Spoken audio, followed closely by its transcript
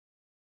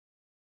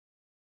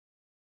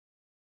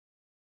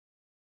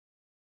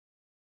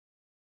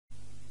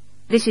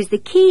This is the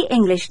Key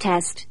English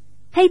Test,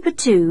 Paper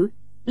 2,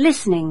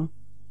 Listening.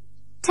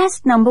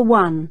 Test number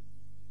 1.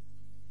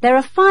 There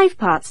are 5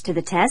 parts to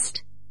the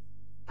test.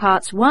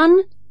 Parts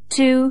 1,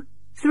 2,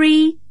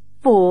 3,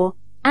 4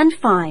 and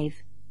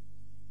 5.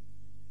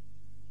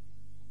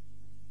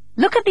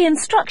 Look at the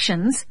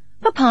instructions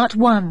for part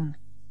 1.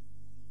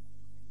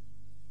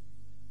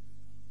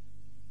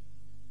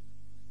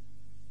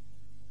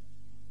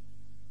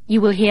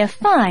 You will hear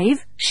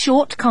 5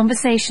 short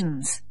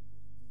conversations.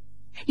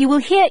 You will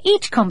hear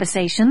each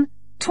conversation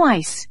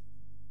twice.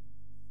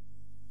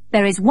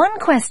 There is 1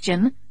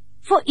 question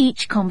for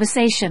each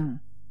conversation.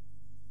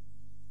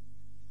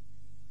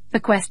 For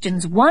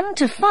questions 1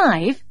 to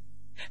 5,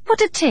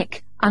 put a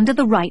tick under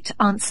the right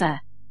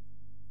answer.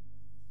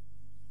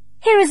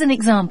 Here is an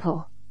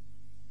example.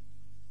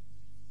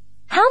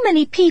 How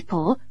many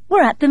people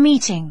were at the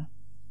meeting?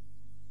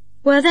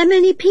 Were there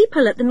many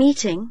people at the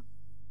meeting?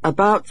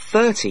 About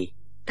 30.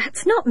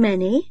 That's not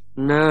many.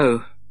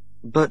 No,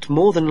 but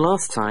more than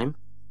last time.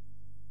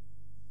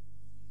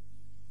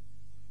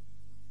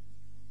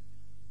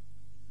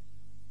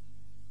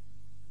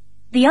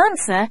 The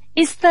answer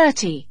is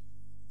 30,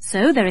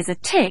 so there is a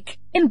tick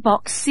in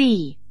box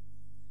C.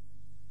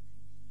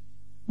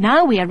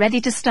 Now we are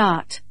ready to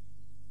start.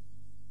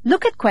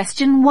 Look at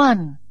question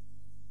 1.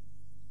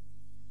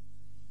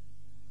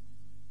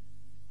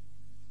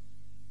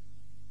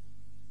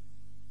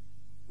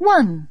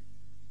 One.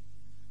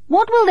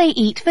 What will they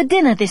eat for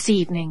dinner this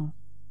evening?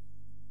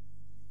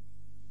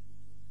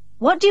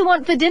 What do you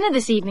want for dinner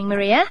this evening,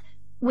 Maria?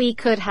 We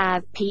could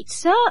have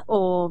pizza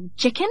or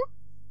chicken.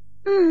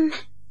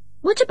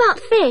 What about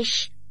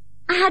fish?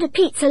 I had a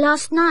pizza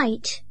last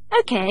night.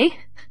 Okay,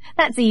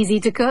 that's easy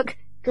to cook.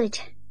 Good.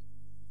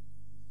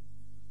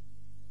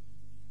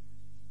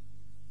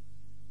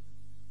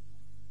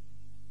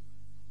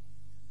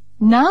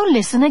 Now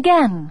listen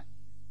again.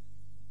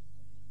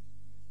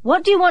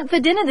 What do you want for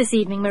dinner this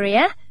evening,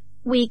 Maria?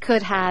 We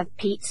could have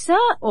pizza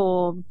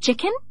or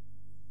chicken.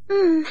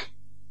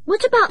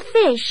 What about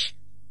fish?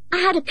 I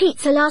had a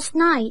pizza last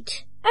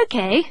night.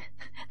 Okay,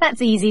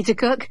 that's easy to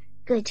cook.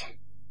 Good.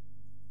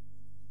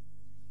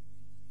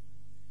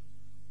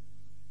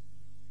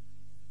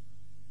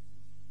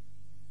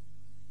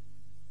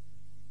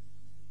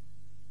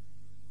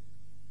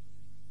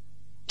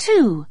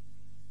 Two.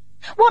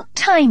 What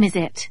time is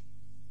it?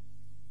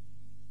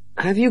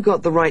 Have you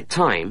got the right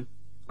time?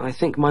 I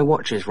think my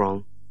watch is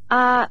wrong.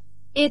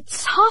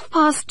 It's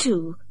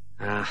 2:30.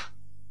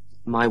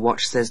 My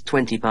watch says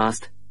 20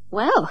 past.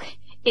 Well,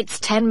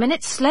 it's 10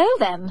 minutes slow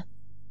then.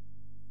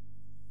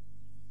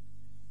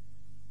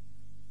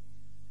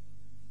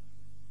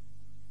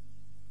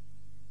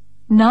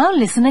 Now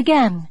listen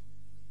again.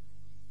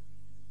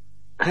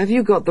 Have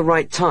you got the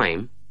right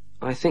time?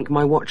 I think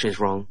my watch is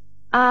wrong.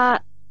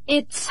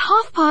 It's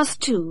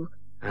 2:30.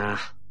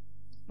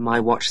 My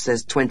watch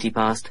says 20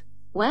 past.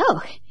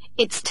 Well,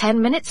 it's 10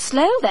 minutes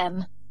slow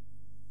then.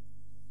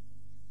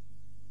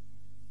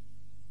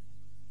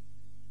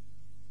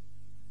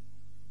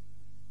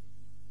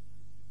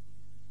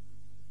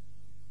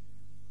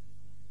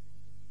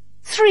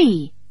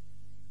 Three.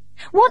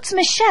 What's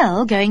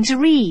Michelle going to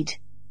read?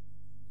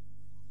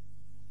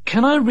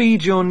 Can I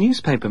read your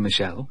newspaper,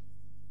 Michelle?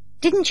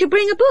 Didn't you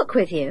bring a book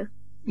with you?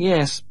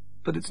 Yes,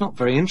 but it's not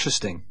very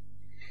interesting.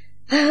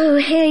 Oh,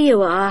 here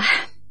you are.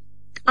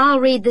 I'll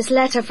read this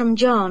letter from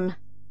John.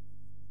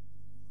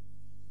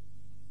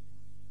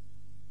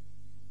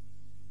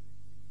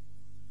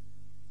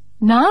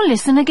 Now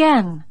listen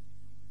again.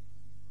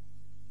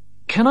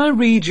 Can I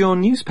read your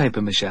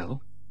newspaper,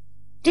 Michelle?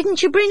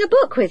 Didn't you bring a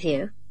book with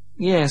you?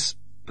 Yes,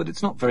 but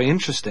it's not very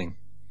interesting.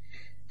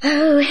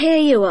 Oh, here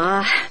you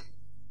are.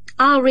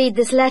 I'll read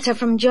this letter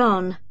from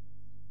John.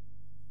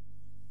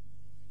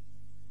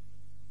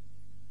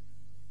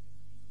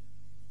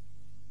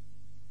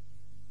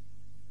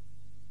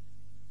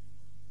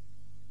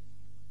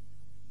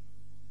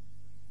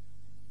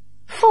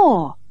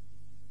 Four.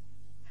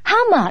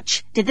 How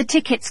much did the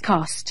tickets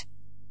cost?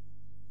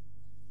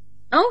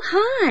 Oh,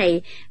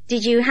 hi.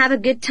 Did you have a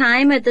good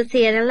time at the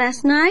theatre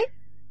last night?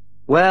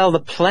 Well, the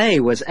play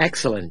was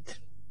excellent,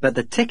 but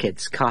the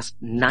tickets cost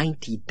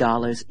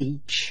 $90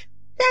 each.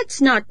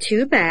 That's not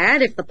too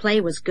bad if the play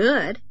was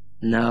good.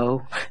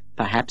 No,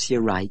 perhaps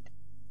you're right.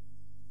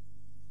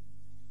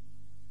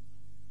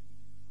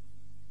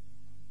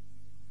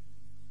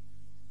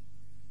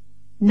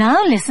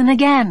 Now listen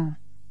again.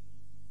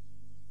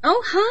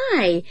 Oh,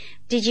 hi.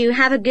 Did you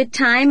have a good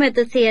time at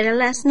the theatre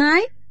last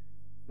night?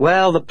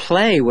 Well, the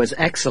play was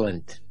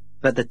excellent,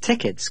 but the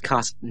tickets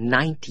cost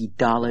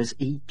 $90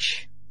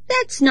 each.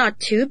 That's not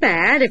too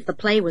bad if the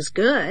play was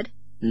good.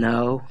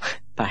 No,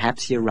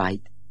 perhaps you're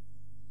right.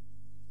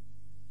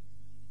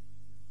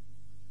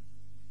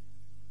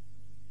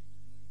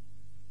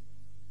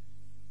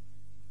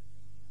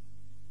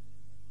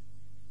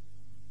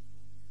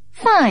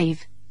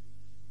 Five.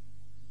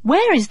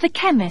 Where is the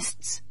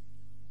chemist's?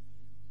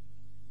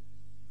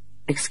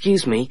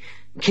 Excuse me,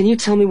 can you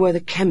tell me where the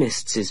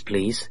chemist's is,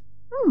 please?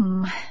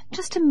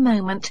 Just a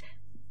moment.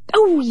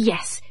 Oh,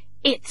 yes,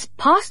 It's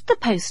past the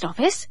post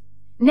office,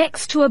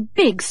 next to a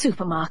big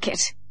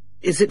supermarket.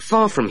 Is it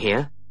far from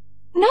here?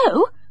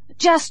 No,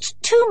 just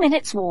 2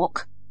 minutes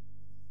walk.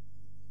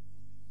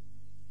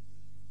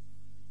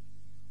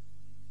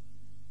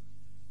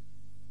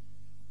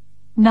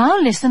 Now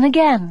listen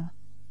again.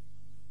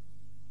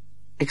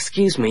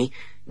 Excuse me,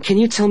 can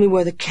you tell me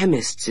where the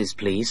chemist's is,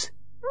 please?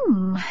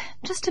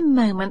 Just a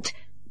moment.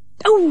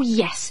 Oh,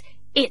 yes,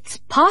 it's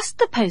past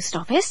the post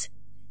office,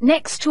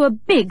 next to a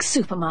big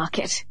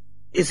supermarket.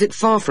 Is it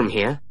far from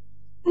here?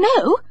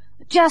 No,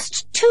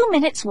 just 2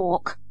 minutes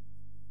walk.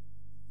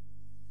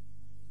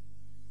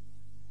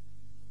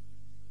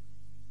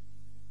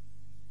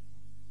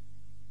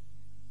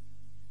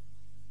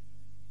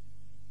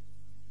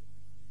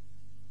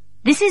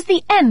 This is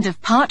the end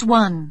of part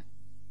 1.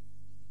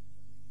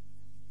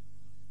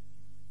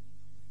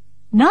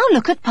 Now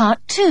look at part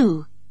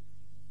 2.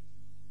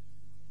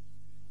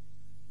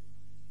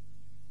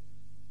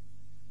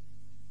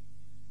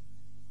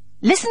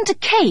 Listen to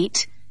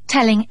Kate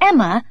telling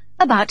Emma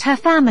about her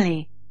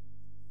family.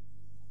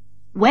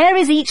 Where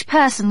is each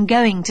person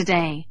going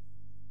today?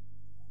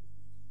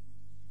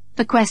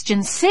 For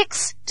questions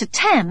 6 to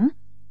 10,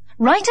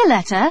 write a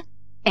letter,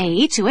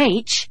 A to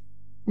H,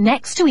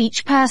 next to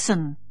each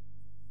person.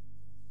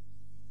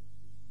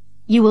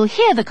 You will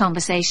hear the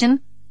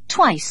conversation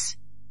twice.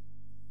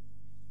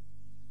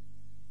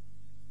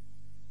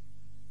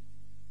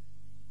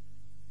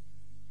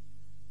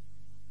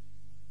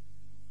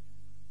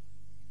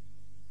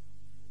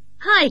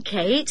 Hi,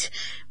 Kate.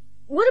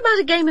 What about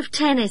a game of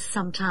tennis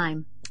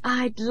sometime?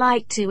 I'd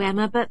like to,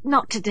 Emma, but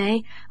not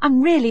today.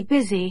 I'm really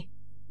busy.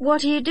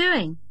 What are you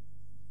doing?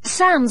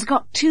 Sam's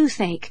got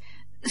toothache,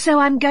 so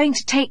I'm going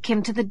to take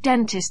him to the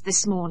dentist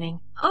this morning.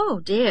 Oh,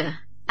 dear.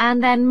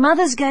 And then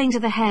Mother's going to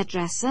the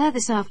hairdresser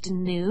this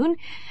afternoon,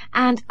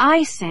 and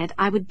I said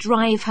I would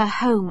drive her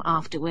home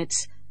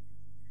afterwards.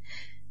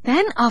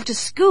 Then, after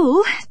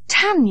school,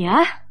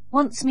 Tanya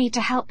wants me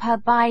to help her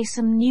buy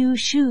some new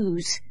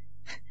shoes.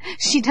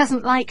 She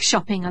doesn't like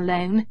shopping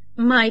alone.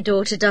 My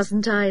daughter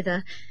doesn't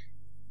either.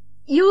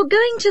 You're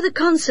going to the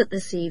concert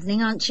this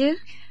evening, aren't you?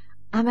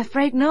 I'm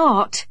afraid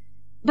not.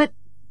 But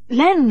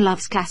Len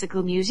loves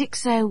classical music,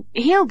 so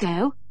he'll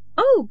go.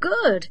 Oh,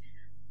 good.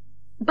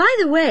 By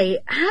the way,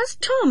 has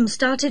Tom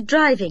started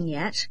driving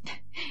yet?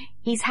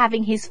 He's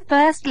having his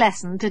first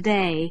lesson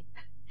today.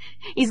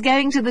 He's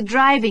going to the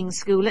driving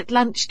school at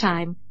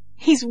lunchtime.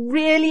 He's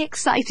really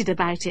excited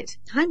about it.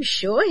 I'm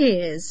sure he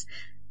is.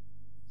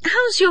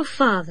 How's your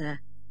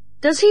father?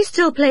 Does he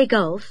still play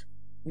golf?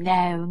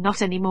 No,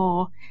 not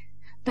anymore.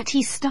 But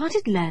he's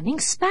started learning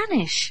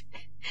Spanish.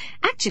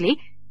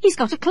 Actually, he's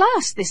got a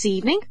class this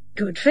evening.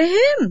 Good for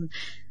him.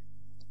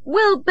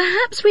 Well,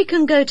 perhaps we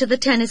can go to the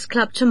tennis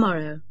club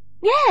tomorrow.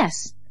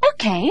 Yes,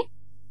 okay.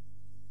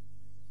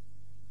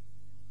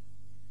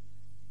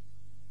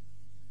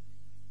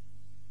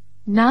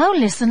 Now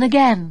listen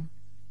again.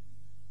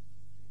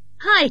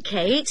 Hi,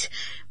 Kate.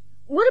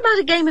 What about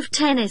a game of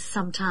tennis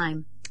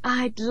sometime?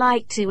 I'd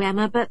like to,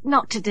 Emma, but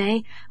not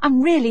today.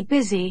 I'm really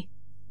busy.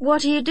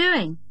 What are you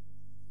doing?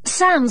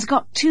 Sam's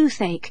got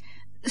toothache,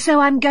 so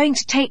I'm going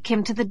to take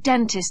him to the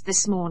dentist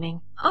this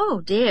morning.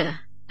 Oh, dear.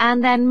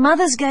 And then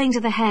Mother's going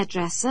to the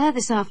hairdresser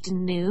this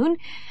afternoon,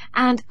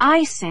 and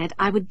I said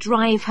I would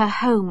drive her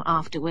home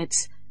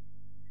afterwards.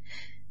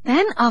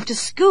 Then, after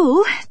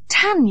school,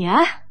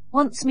 Tanya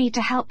wants me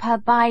to help her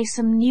buy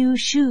some new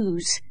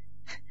shoes.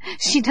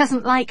 She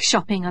doesn't like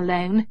shopping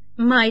alone.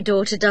 My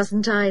daughter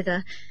doesn't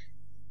either.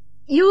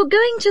 You're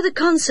going to the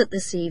concert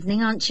this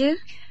evening, aren't you?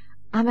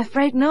 I'm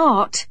afraid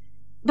not.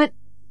 But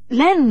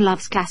Len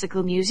loves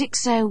classical music,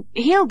 so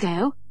he'll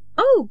go.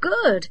 Oh,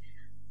 good.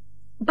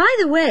 By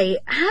the way,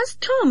 has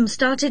Tom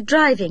started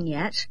driving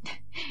yet?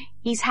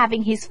 He's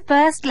having his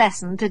first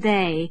lesson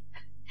today.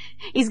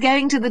 He's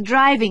going to the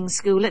driving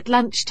school at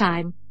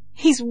lunchtime.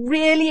 He's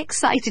really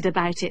excited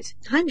about it.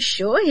 I'm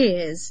sure he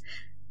is.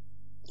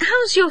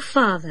 How's your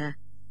father?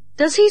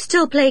 Does he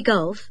still play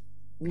golf?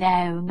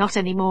 No, not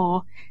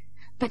anymore.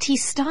 But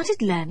he's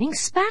started learning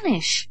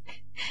Spanish.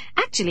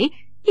 Actually,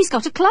 he's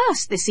got a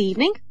class this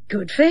evening.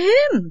 Good for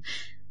him.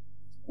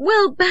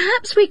 Well,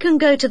 perhaps we can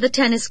go to the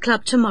tennis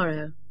club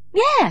tomorrow.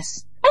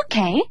 Yes,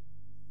 okay.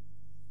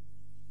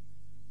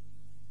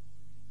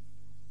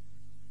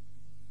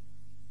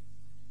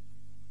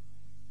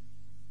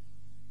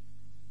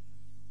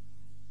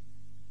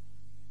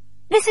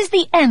 This is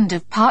the end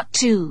of part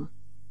 2.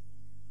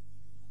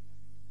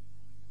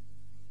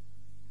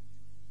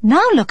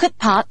 Now look at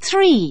part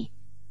 3.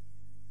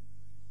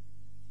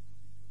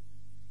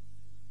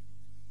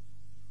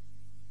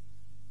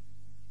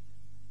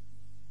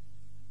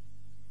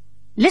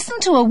 Listen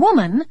to a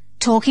woman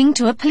talking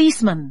to a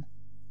policeman.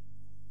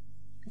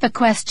 For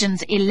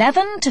questions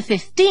 11 to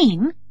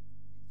 15,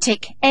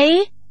 tick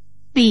A,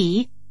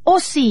 B, or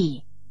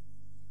C.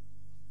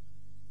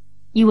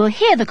 You will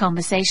hear the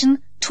conversation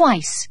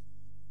twice.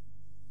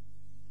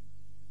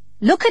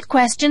 Look at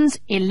questions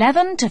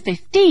 11 to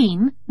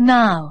 15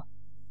 now.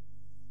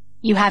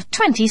 You have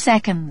 20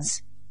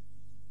 seconds.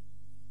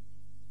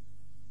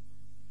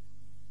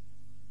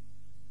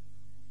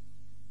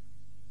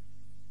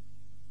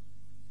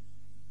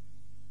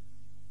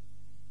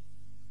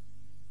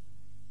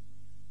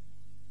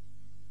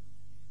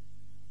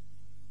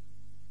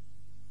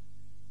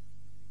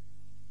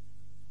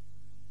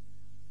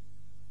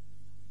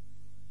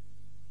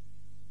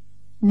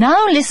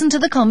 Now listen to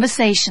the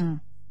conversation.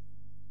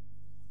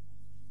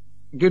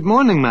 Good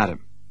morning,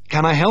 madam.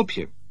 Can I help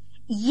you?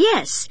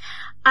 Yes,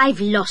 I've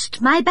lost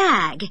my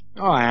bag.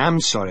 Oh, I am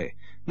sorry.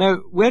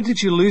 Now, where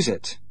did you lose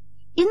it?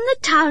 In the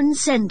town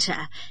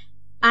centre.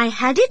 I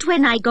had it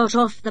when I got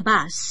off the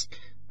bus.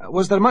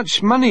 Was there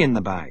much money in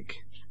the bag?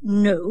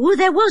 No,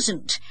 there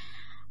wasn't.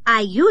 I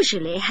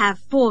usually have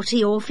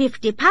 40 or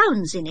 50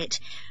 pounds in it,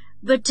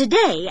 but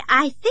today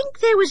I think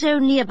there was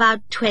only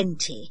about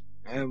 20.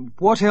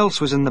 What else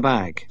was in the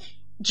bag?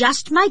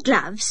 Just my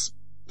gloves.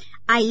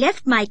 I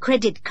left my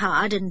credit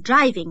card and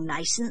driving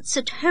licence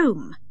at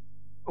home.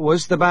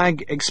 Was the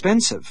bag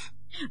expensive?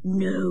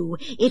 No,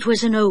 it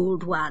was an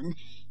old one.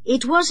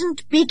 It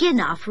wasn't big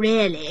enough,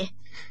 really.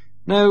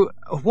 Now,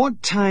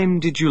 what time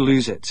did you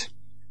lose it?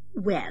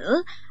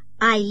 Well,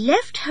 I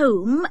left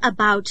home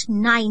about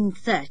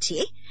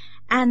 9:30,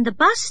 and the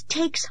bus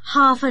takes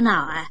half an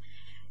hour,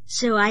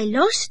 so I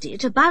lost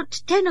it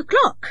about 10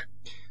 o'clock.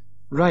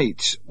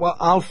 Right. Well,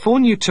 I'll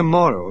phone you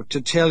tomorrow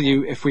to tell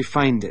you if we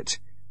find it.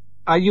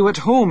 Are you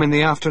at home in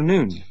the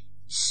afternoon?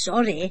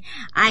 Sorry,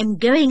 I'm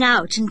going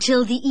out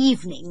until the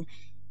evening.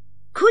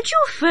 Could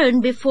you phone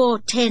before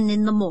 10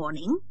 in the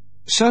morning?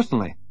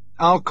 Certainly.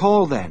 I'll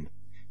call then.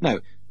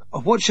 Now,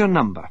 what's your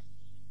number?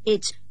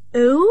 It's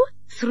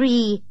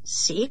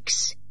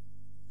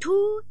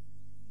 036-2...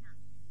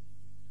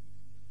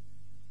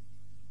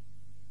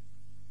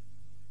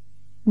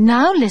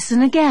 Now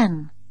listen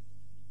again.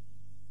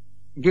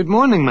 Good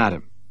morning,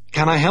 madam.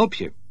 Can I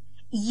help you?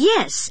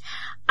 Yes,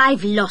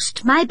 I've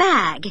lost my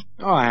bag.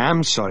 Oh, I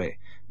am sorry.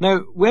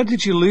 Now, where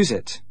did you lose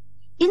it?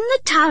 In the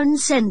town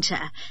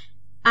centre.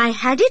 I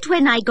had it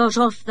when I got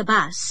off the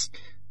bus.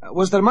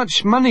 Was there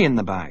much money in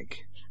the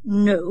bag?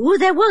 No,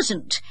 there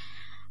wasn't.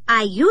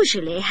 I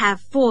usually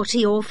have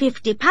 40 or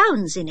 50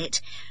 pounds in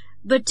it,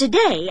 but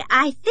today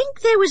I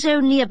think there was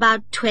only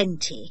about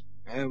 20.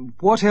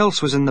 What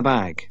else was in the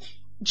bag?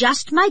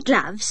 Just my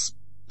gloves.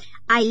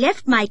 I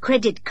left my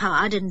credit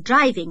card and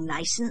driving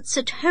licence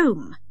at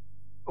home.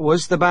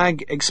 Was the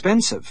bag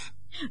expensive?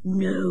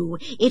 No,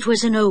 it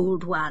was an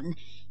old one.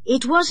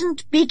 It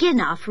wasn't big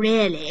enough,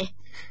 really.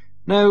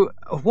 Now,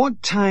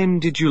 what time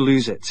did you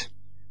lose it?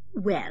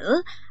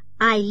 Well,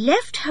 I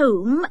left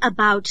home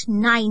about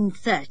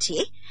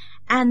 9:30,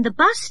 and the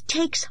bus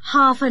takes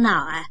half an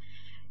hour,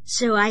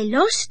 so I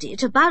lost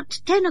it about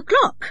 10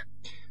 o'clock.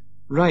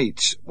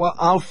 Right. Well,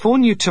 I'll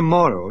phone you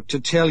tomorrow to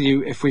tell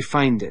you if we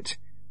find it.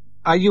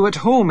 Are you at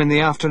home in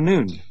the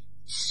afternoon?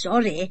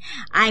 Sorry,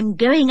 I'm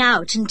going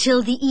out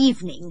until the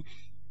evening.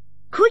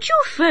 Could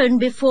you phone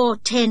before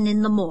 10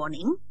 in the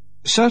morning?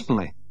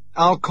 Certainly.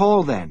 I'll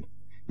call then.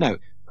 Now,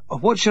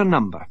 what's your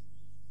number?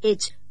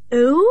 It's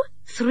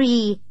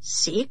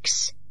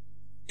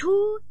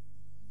 036-2...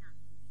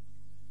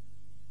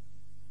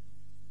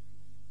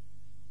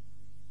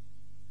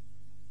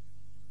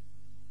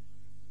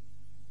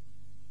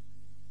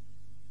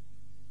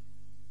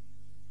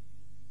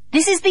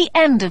 This is the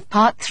end of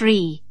part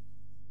 3.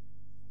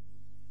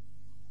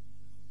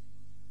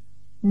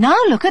 Now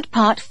look at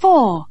part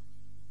 4.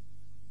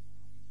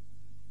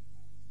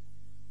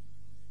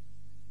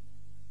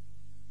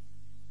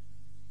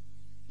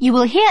 You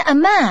will hear a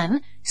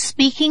man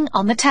speaking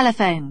on the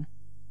telephone.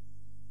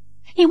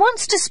 He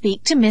wants to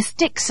speak to Miss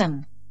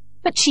Dixon,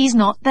 but she's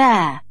not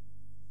there.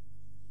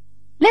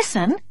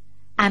 Listen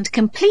and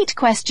complete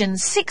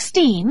questions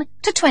 16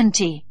 to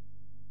 20.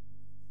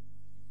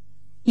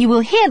 You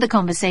will hear the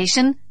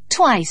conversation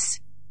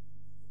twice.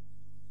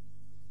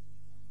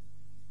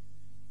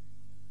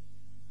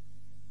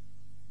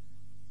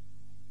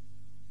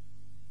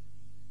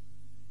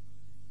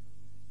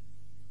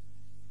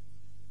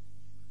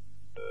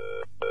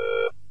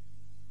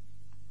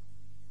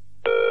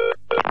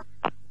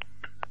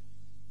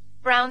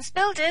 Brown's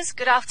Builders,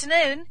 good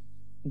afternoon.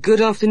 Good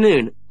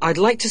afternoon. I'd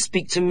like to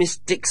speak to Miss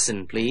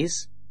Dixon,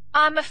 please.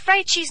 I'm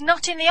afraid she's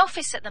not in the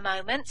office at the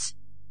moment.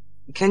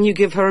 Can you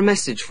give her a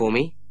message for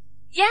me?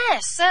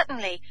 Yes,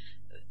 certainly.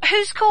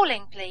 Who's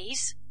calling,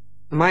 please?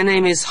 My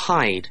name is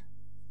Hyde.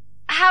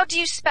 How do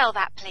you spell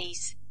that,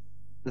 please?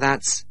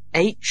 That's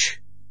H-Y-D-E.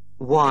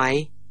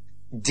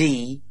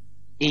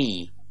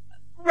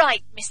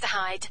 Right, Mr.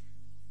 Hyde.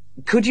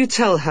 Could you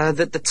tell her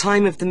that the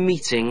time of the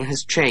meeting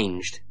has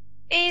changed?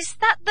 Is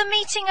that the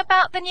meeting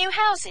about the new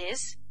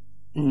houses?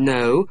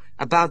 No,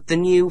 about the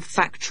new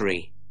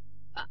factory.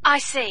 I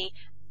see.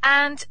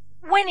 And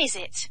when is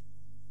it?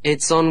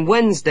 It's on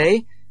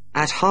Wednesday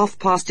at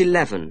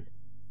 11:30.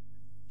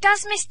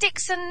 Does Miss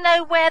Dixon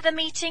know where the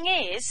meeting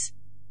is?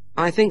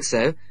 I think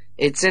so.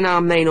 It's in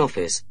our main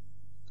office.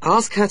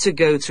 Ask her to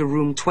go to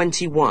room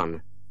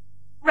 21.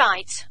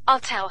 Right, I'll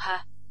tell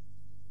her.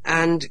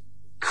 And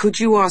could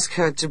you ask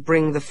her to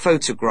bring the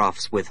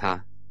photographs with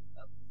her?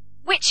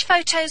 Which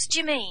photos do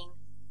you mean?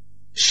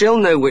 She'll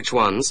know which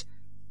ones.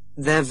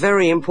 They're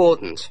very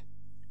important.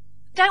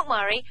 Don't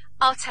worry,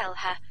 I'll tell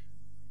her.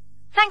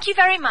 Thank you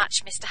very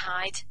much, Mr.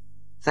 Hyde.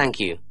 Thank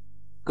you.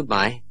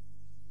 Goodbye.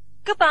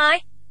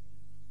 Goodbye.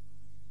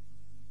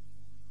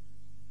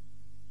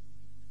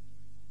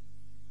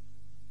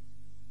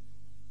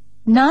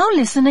 Now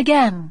listen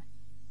again.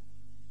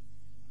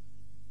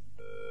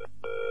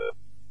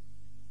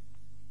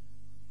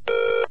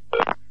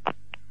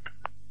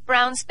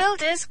 Brown's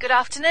Builders, good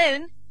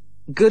afternoon.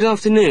 Good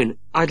afternoon.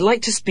 I'd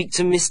like to speak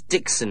to Miss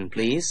Dixon,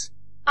 please.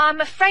 I'm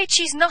afraid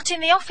she's not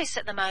in the office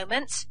at the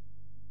moment.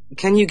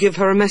 Can you give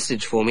her a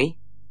message for me?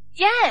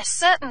 Yes,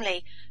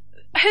 certainly.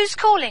 Who's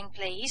calling,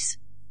 please?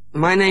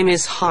 My name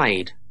is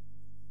Hyde.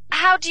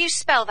 How do you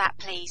spell that,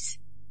 please?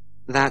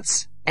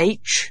 That's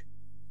Hyde.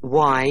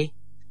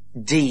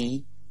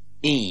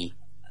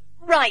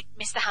 Right,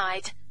 Mr.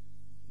 Hyde.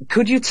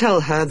 Could you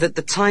tell her that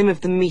the time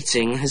of the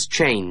meeting has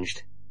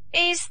changed?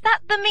 Is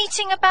that the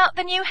meeting about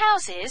the new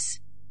houses?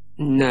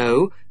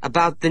 No,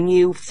 about the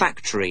new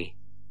factory.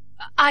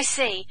 I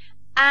see.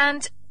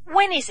 And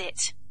when is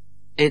it?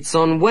 It's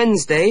on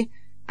Wednesday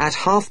at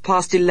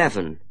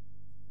 11:30.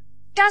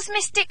 Does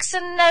Miss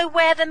Dixon know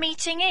where the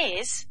meeting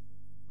is?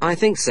 I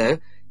think so.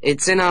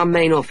 It's in our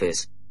main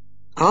office.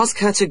 Ask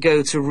her to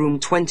go to room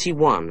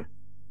 21.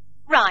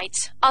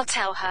 Right, I'll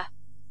tell her.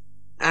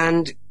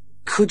 And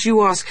could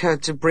you ask her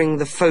to bring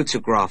the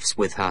photographs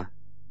with her?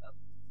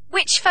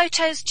 Which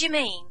photos do you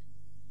mean?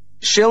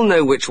 She'll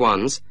know which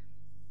ones.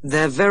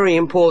 They're very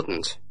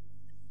important.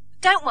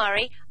 Don't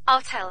worry,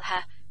 I'll tell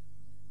her.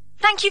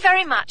 Thank you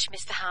very much,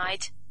 Mr.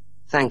 Hyde.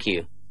 Thank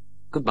you.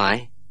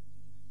 Goodbye.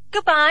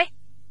 Goodbye.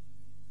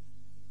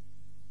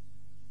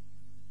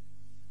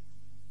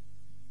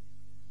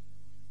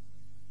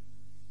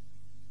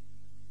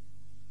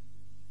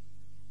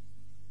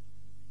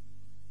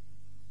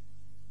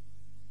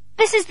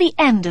 This is the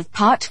end of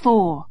part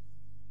 4.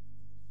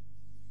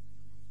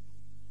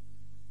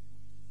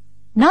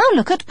 Now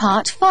look at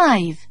part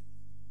 5.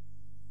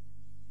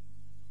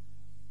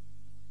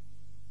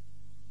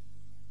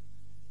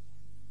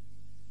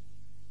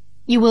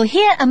 You will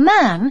hear a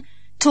man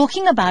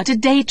talking about a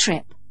day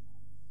trip.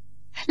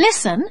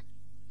 Listen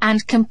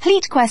and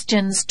complete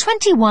questions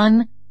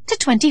 21 to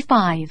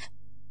 25.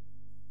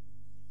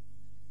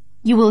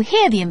 You will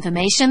hear the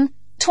information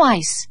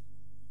twice.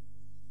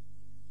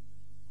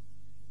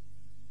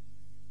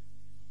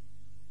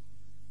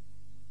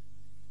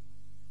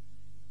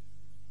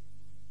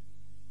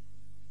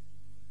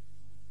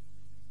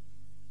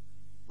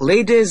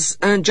 Ladies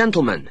and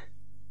gentlemen,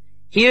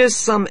 here's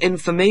some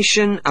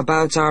information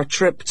about our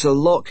trip to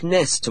Loch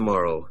Ness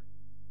tomorrow.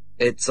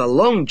 It's a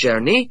long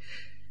journey,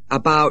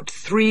 about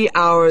 3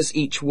 hours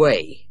each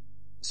way,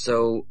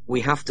 so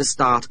we have to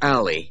start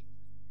early.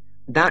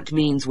 That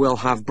means we'll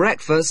have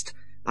breakfast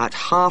at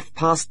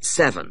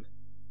 7:30.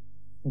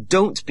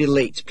 Don't be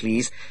late,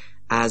 please,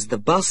 as the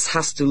bus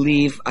has to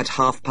leave at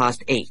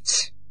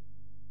 8:30.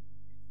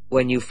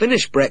 When you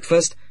finish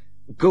breakfast,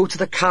 go to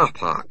the car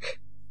park.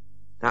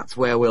 That's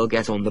where we'll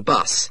get on the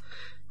bus.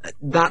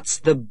 That's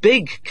the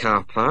big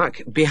car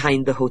park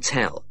behind the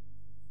hotel.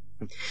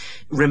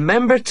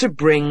 Remember to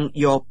bring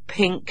your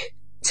pink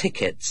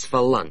tickets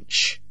for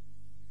lunch.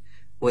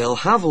 We'll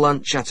have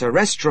lunch at a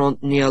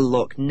restaurant near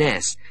Loch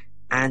Ness,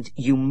 and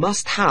you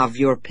must have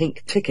your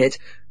pink ticket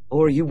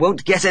or you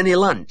won't get any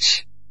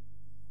lunch.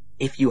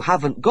 If you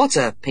haven't got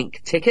a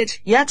pink ticket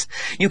yet,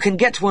 you can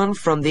get one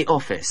from the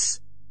office.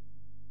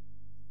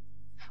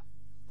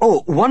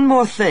 Oh, one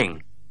more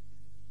thing.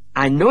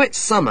 I know it's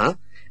summer,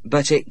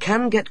 but it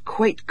can get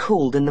quite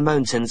cold in the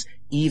mountains,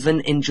 even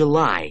in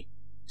July.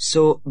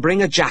 So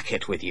bring a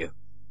jacket with you.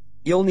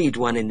 You'll need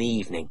one in the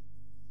evening.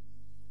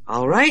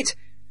 All right,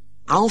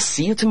 I'll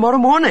see you tomorrow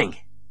morning.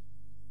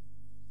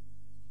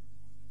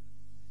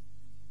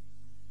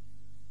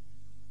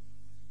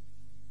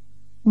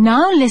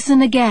 Now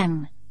listen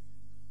again.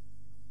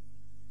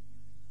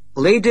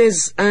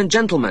 Ladies and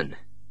gentlemen,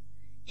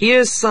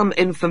 here's some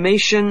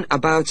information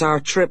about our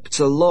trip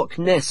to Loch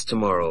Ness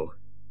tomorrow.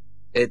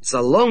 It's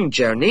a long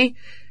journey,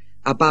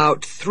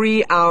 about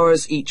 3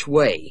 hours each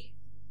way,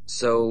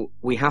 so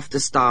we have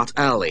to start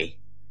early.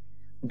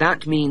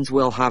 That means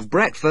we'll have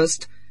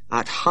breakfast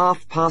at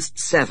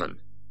 7:30.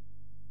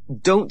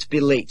 Don't be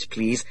late,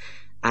 please,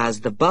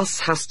 as the bus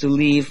has to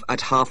leave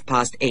at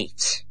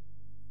 8:30.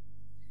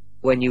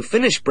 When you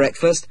finish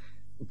breakfast,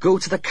 go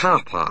to the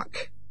car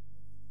park.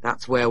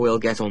 That's where we'll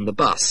get on the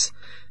bus.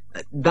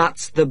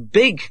 That's the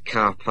big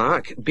car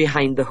park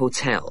behind the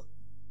hotel.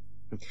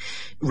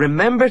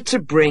 Remember to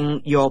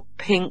bring your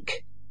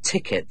pink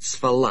tickets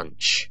for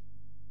lunch.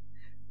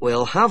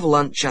 We'll have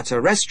lunch at a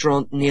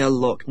restaurant near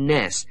Loch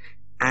Ness,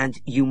 and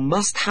you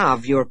must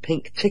have your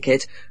pink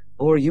ticket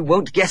or you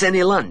won't get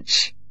any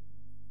lunch.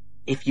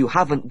 If you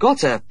haven't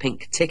got a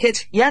pink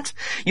ticket yet,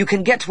 you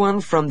can get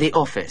one from the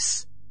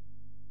office.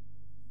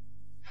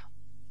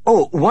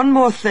 Oh, one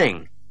more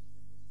thing.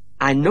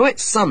 I know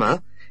it's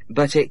summer,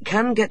 but it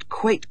can get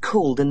quite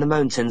cold in the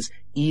mountains,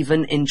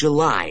 even in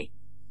July.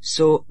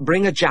 So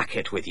bring a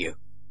jacket with you.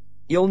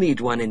 You'll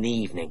need one in the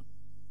evening.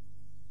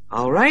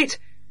 All right,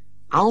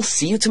 I'll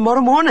see you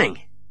tomorrow morning.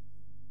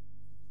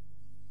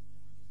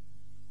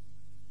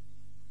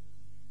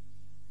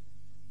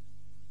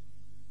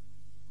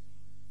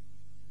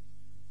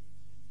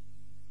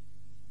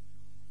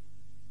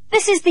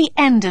 This is the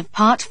end of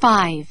part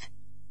 5.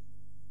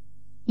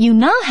 You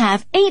now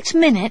have 8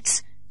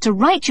 minutes to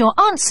write your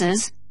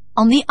answers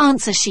on the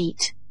answer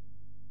sheet.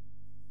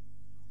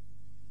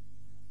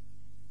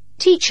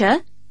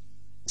 Teacher,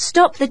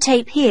 stop the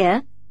tape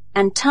here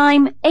and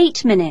time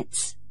 8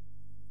 minutes.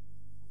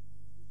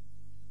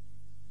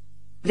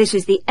 This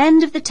is the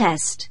end of the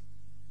test.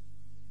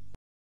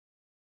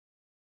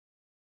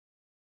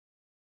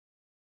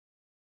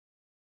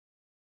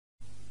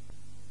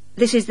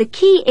 This is the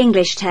Key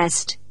English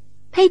test,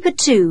 Paper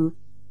 2,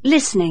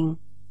 Listening.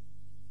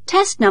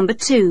 Test number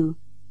 2.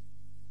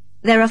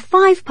 There are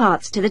 5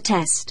 parts to the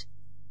test.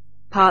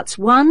 Parts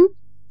 1,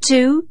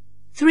 2,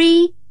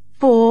 3,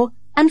 4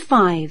 and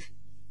 5.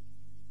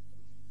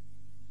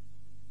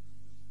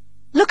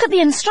 Look at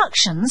the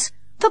instructions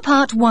for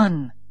part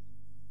 1.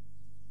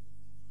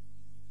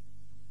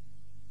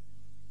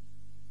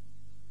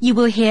 You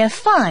will hear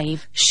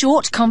 5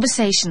 short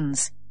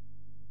conversations.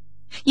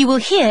 You will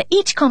hear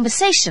each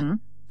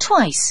conversation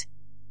twice.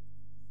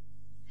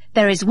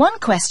 There is 1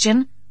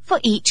 question for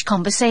each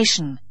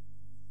conversation.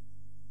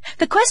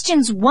 For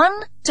questions 1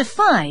 to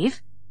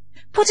 5,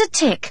 put a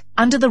tick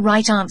under the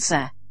right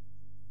answer.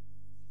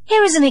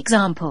 Here is an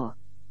example.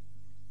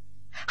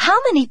 How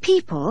many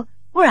people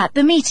were at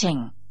the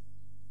meeting?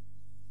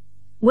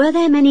 Were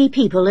there many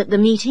people at the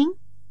meeting?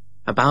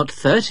 About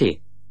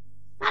 30.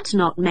 That's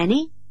not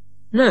many.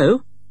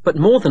 No, but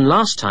more than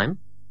last time.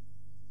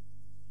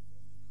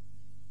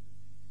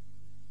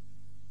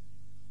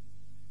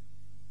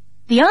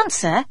 The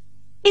answer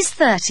is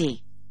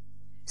 30.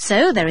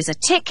 So there is a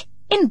tick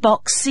in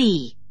box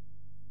C.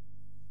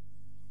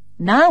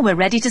 Now we're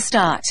ready to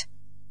start.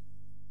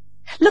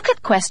 Look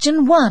at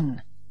question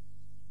 1.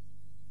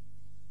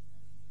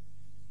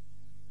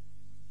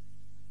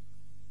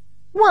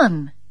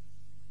 One.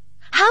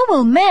 How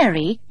will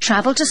Mary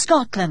travel to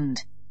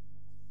Scotland?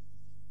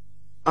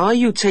 Are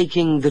you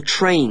taking the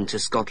train to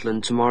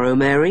Scotland tomorrow,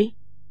 Mary?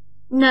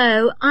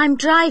 No, I'm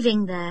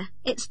driving there.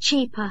 It's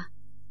cheaper.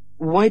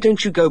 Why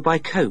don't you go by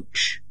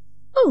coach?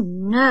 Oh,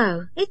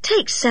 no, it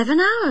takes 7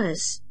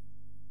 hours.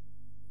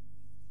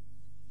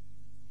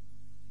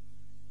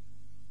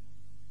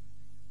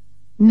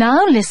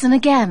 Now listen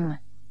again.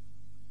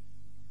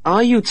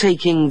 Are you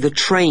taking the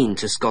train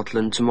to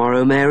Scotland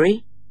tomorrow,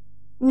 Mary?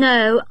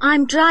 No,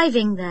 I'm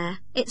driving there.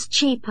 It's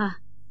cheaper.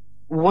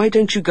 Why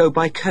don't you go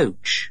by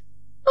coach?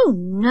 Oh,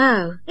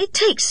 no, it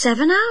takes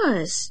 7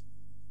 hours.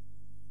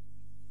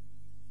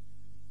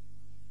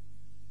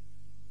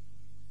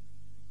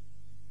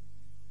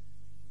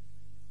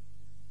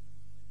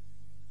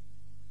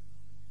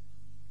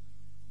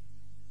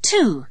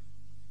 Two.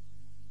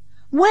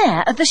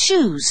 Where are the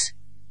shoes?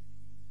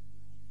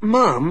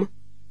 Mum,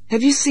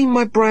 have you seen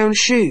my brown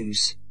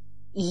shoes?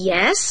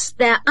 Yes,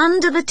 they're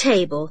under the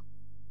table.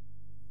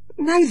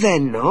 No, they're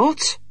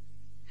not.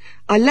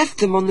 I left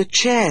them on the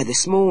chair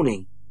this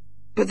morning,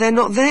 but they're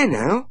not there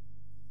now.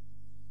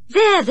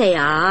 There they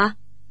are,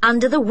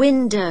 under the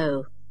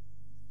window.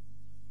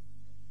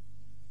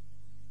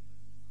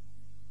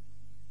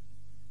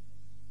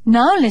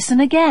 Now listen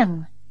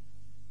again.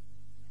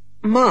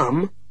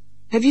 Mum,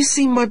 have you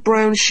seen my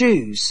brown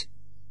shoes?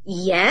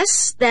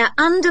 Yes, they're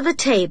under the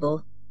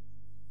table.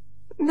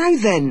 No,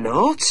 they're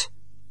not.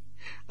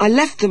 I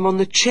left them on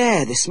the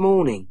chair this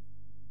morning,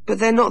 but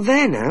they're not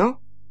there now.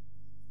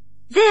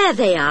 There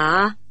they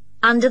are,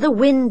 under the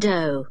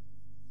window.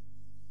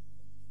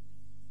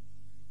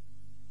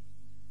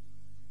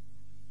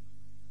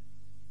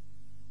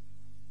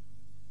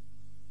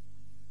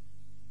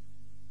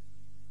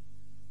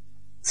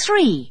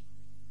 Three.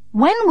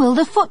 When will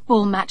the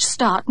football match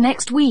start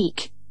next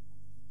week?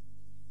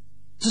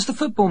 Does the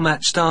football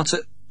match start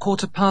at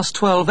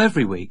 12:15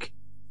 every week?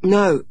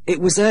 No,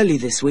 it was early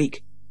this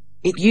week.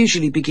 It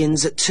usually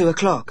begins at 2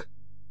 o'clock.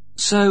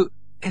 So,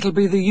 it'll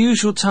be the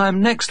usual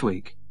time next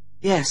week?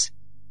 Yes.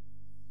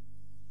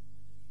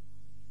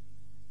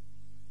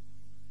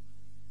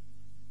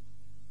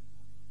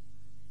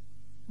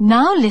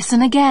 Now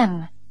listen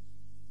again.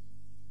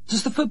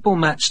 Does the football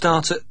match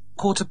start at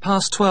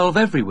 12:15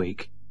 every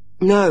week?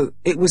 No,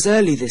 it was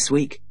early this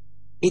week.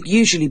 It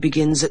usually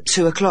begins at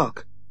 2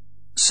 o'clock.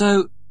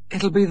 So,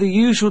 it'll be the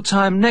usual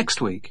time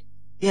next week?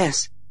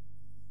 Yes.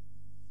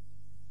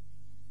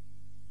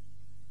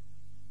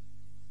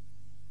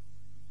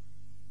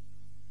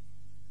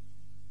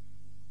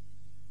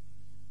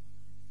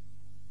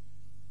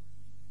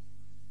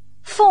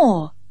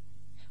 Four.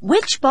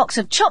 Which box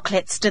of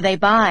chocolates do they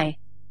buy?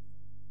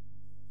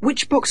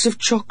 Which box of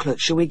chocolate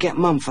shall we get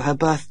Mum for her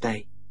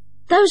birthday?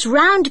 Those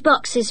round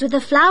boxes with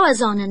the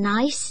flowers on are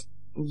nice.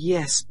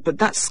 Yes, but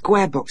that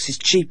square box is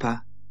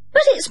cheaper.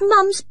 But it's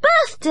Mum's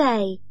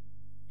birthday.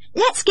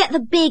 Let's get the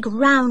big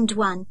round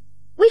one.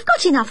 We've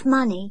got enough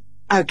money.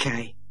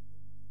 OK.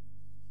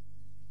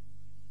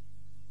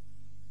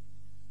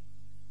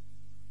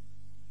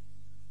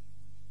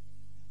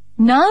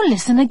 Now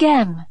listen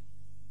again.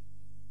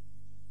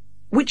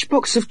 Which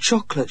box of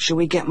chocolate shall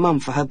we get Mum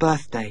for her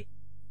birthday?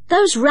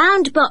 Those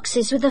round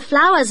boxes with the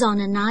flowers on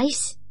are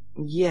nice.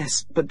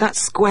 Yes, but that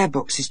square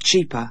box is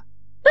cheaper.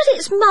 But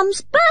it's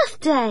Mum's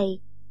birthday.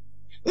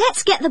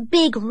 let's get the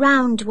big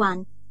round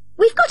one.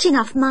 We've got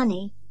enough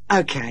money.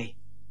 Okay.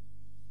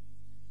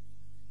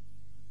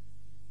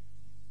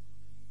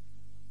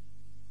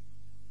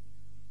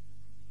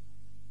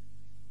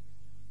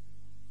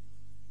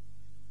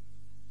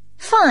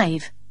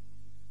 Five.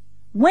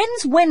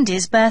 When's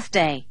Wendy's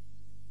birthday?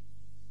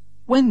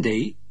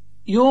 Wendy,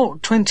 you're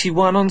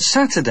 21 on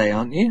Saturday,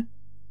 aren't you?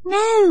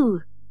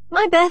 No,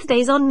 my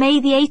birthday's on May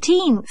the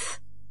 18th.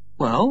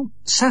 Well,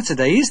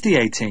 Saturday is the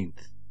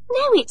 18th.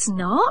 No, it's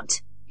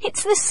not.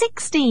 It's the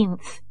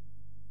 16th.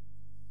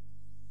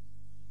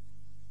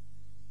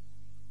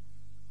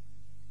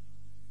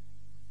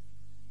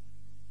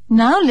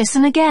 Now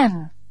listen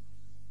again.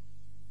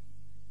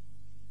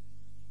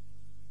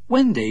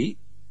 Wendy,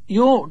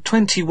 you're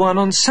 21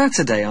 on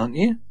Saturday, aren't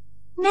you?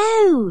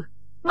 No,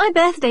 my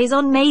birthday's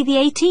on May the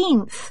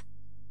 18th.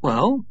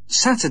 Well,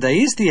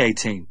 Saturday is the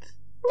 18th.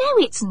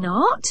 No, it's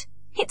not.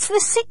 It's the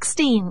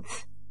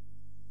 16th.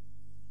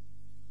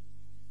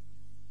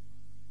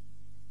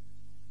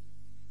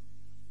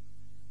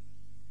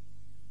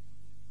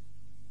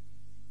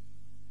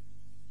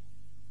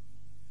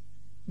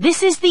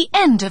 This is the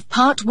end of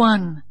part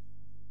 1.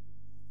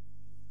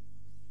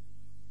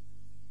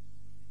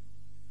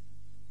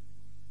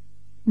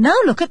 Now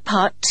look at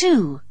part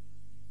 2.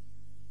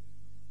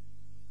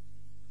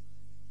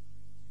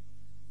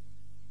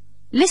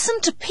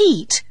 Listen to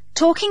Pete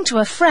talking to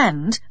a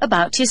friend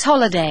about his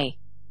holiday.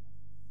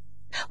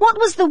 What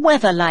was the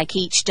weather like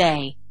each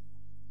day?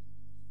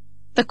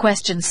 For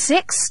questions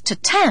 6 to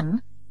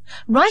 10,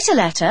 write a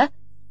letter,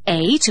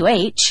 A to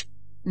H,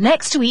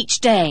 next to each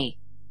day.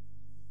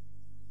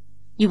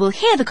 You will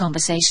hear the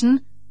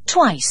conversation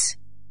twice.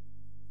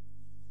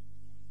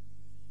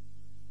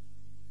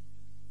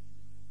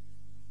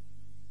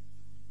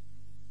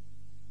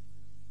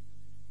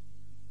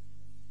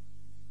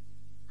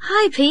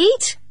 Hi,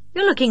 Pete.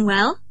 You're looking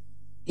well.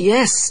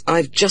 Yes,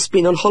 I've just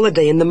been on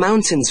holiday in the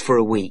mountains for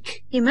a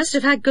week. You must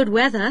have had good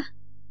weather.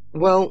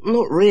 Well,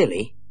 not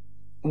really.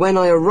 When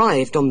I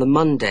arrived on the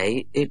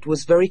Monday, it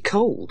was very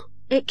cold.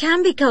 It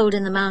can be cold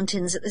in the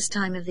mountains at this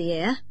time of the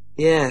year.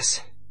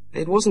 Yes,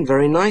 it wasn't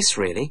very nice,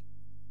 really.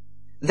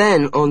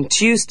 Then, on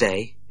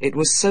Tuesday, it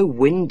was so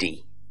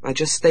windy. I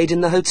just stayed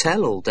in the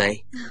hotel all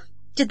day.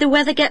 Did the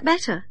weather get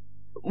better?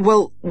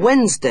 Well,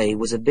 Wednesday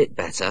was a bit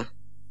better.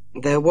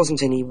 There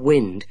wasn't any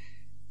wind,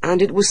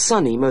 and it was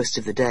sunny most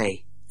of the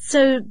day.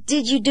 So,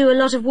 did you do a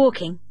lot of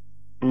walking?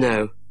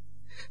 No.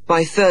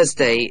 By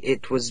Thursday,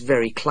 it was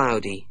very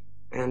cloudy,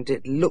 and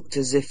it looked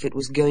as if it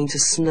was going to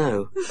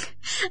snow.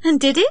 And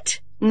did it?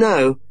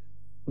 No,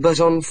 but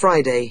on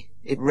Friday,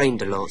 it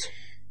rained a lot.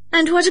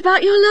 And what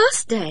about your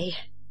last day?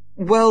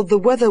 Well, the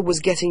weather was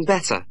getting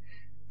better,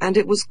 and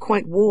it was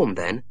quite warm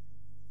then,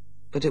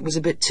 but it was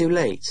a bit too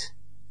late.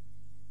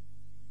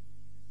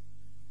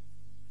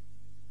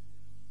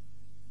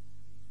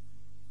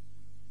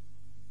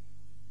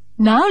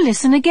 Now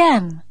listen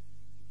again.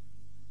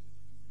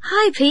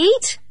 Hi,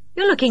 Pete.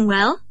 You're looking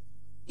well.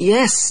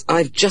 Yes,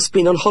 I've just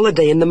been on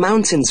holiday in the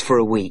mountains for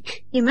a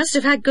week. You must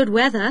have had good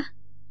weather.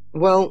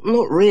 Well,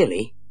 not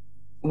really.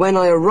 When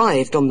I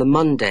arrived on the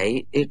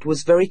Monday, it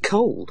was very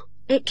cold.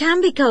 It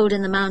can be cold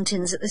in the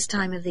mountains at this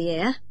time of the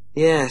year.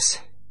 Yes,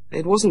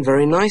 it wasn't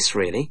very nice,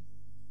 really.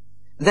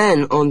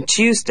 Then, on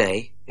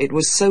Tuesday, it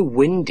was so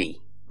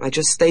windy. I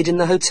just stayed in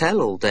the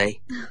hotel all day.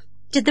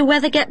 Did the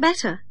weather get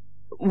better?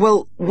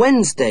 Well,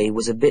 Wednesday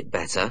was a bit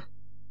better.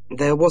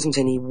 There wasn't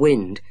any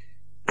wind,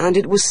 and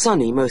it was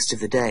sunny most of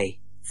the day.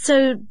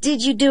 So,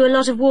 did you do a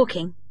lot of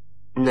walking?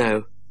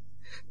 No.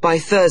 By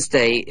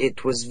Thursday,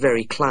 it was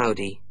very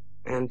cloudy,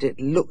 and it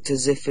looked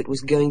as if it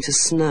was going to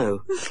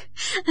snow.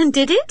 And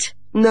did it?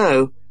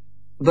 No,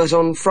 but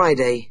on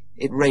Friday,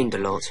 it rained a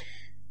lot.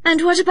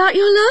 And what about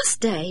your last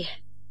day?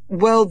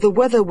 Well, the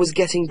weather was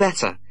getting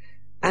better,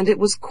 and it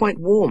was quite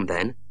warm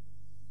then,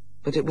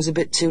 but it was a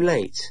bit too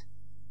late.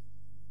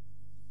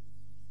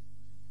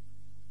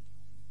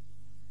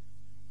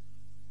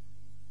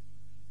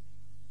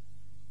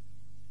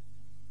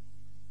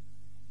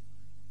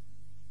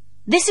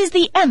 This is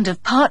the end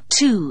of part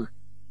 2.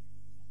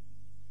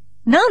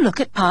 Now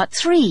look at part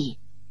 3.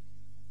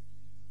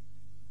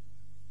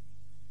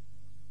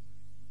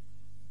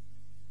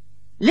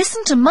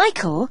 Listen to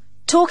Michael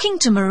talking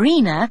to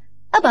Marina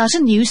about a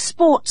new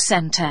sports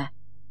centre.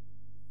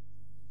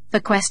 For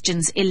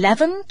questions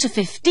 11 to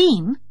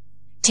 15,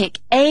 tick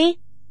A,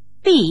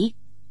 B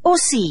or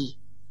C.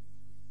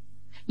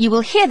 You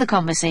will hear the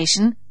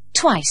conversation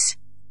twice.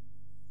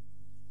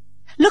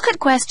 Look at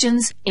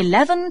questions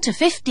 11 to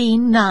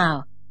 15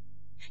 now.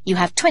 You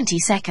have 20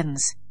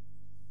 seconds.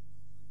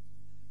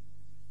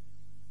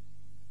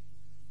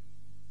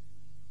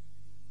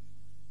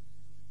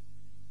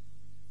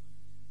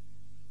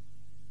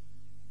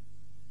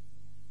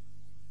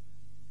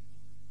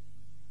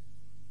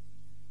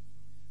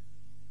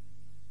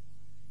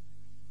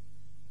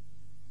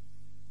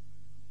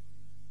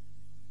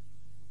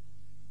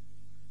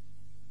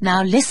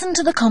 Now listen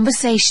to the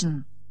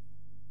conversation.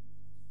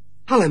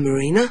 Hello,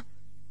 Marina.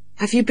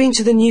 Have you been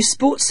to the new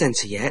sports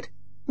centre yet?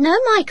 No,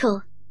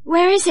 Michael.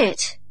 Where is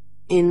it?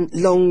 In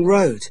Long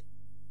Road.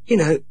 You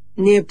know,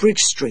 near Bridge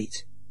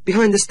Street,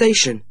 behind the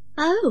station.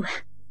 Oh,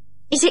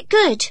 is it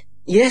good?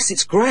 Yes,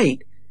 it's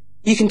great.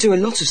 You can do a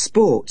lot of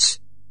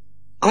sports.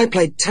 I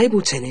played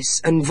table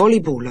tennis and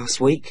volleyball last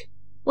week.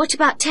 What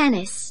about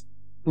tennis?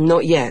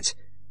 Not yet.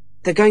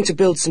 They're going to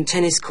build some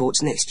tennis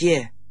courts next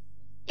year.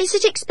 Is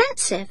it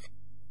expensive?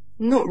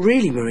 Not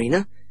really,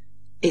 Marina.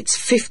 It's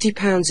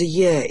 £50 a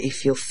year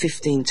if you're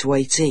 15 to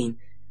 18,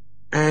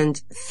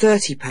 and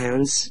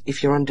 £30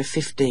 if you're under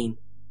 15.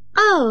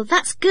 Oh,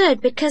 that's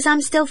good because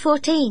I'm still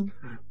 14.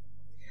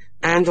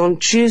 And on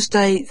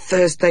Tuesday,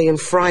 Thursday and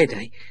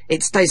Friday,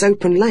 it stays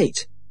open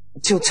late,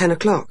 till 10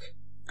 o'clock.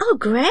 Oh,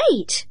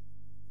 great.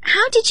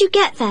 How did you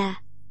get there?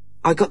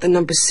 I got the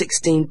number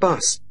 16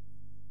 bus.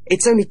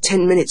 It's only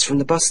 10 minutes from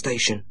the bus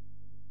station.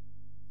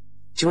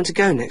 Do you want to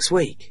go next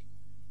week?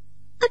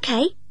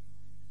 OK.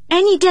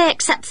 Any day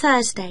except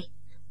Thursday.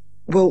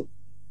 Well,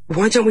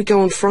 why don't we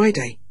go on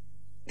Friday?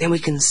 Then we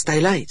can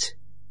stay late.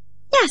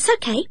 Yes,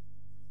 OK.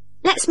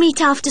 Let's meet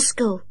after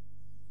school.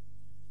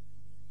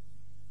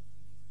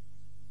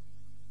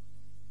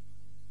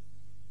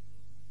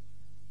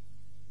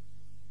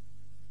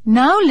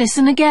 Now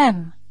listen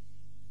again.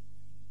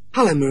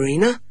 Hello,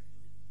 Marina.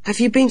 Have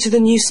you been to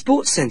the new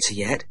sports centre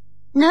yet?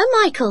 No,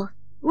 Michael.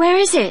 Where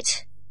is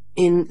it?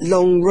 In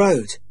Long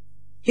Road.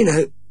 You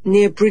know,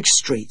 near Bridge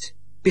Street,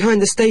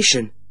 behind the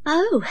station.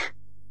 Oh,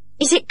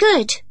 is it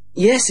good?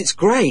 Yes, it's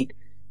great.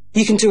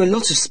 You can do a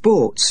lot of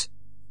sports.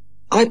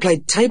 I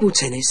played table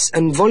tennis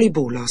and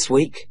volleyball last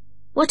week.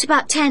 What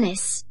about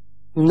tennis?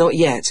 Not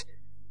yet.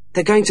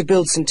 They're going to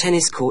build some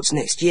tennis courts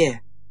next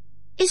year.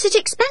 Is it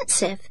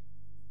expensive?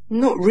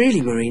 Not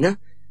really, Marina.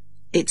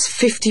 It's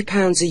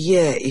 £50 a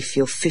year if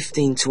you're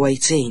 15 to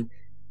 18,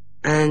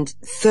 and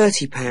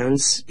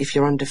 £30 if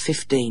you're under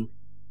 15.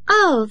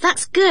 Oh,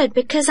 that's good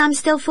because I'm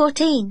still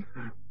 14.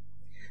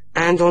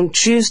 And on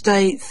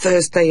Tuesday,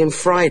 Thursday and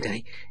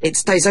Friday, it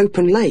stays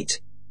open late,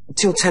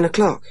 till 10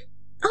 o'clock.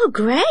 Oh,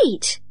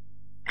 great.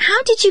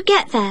 How did you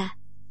get there?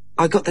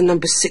 I got the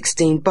number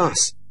 16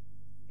 bus.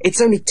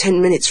 It's only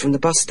 10 minutes from the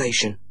bus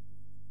station.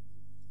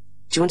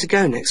 Do you want to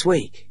go next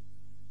week?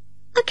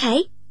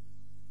 OK.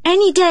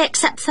 Any day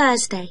except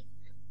Thursday.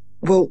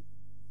 Well,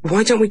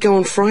 why don't we go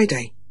on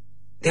Friday?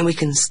 Then we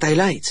can stay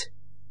late.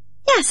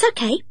 Yes,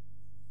 OK.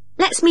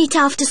 Let's meet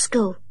after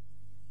school.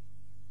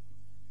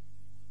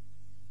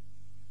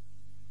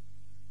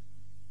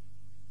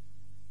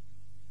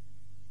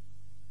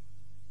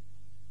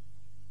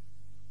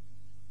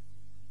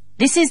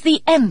 This is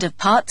the end of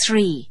part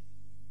 3.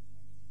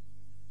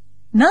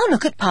 Now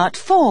look at part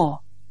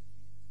 4.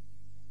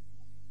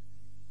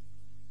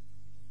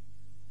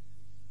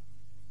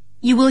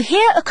 You will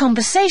hear a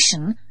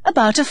conversation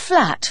about a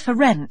flat for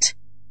rent.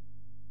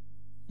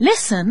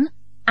 Listen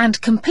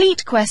and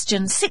complete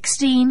questions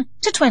 16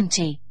 to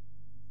 20.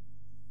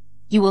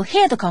 You will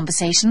hear the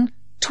conversation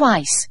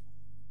twice.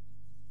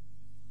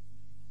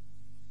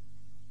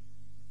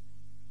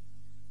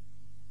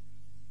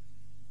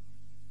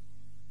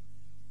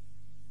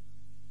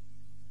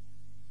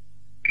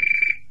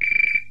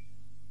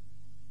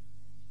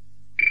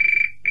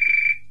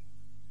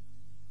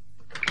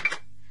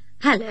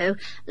 Hello,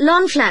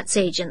 Lawn Flats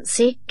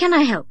Agency. Can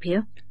I help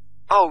you?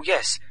 Oh,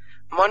 yes.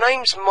 My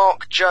name's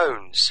Mark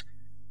Jones.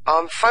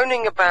 I'm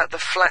phoning about the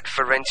flat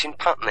for rent in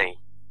Putney.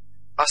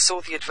 I saw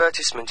the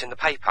advertisement in the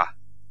paper.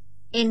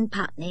 In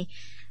Putney.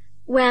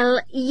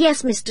 Well,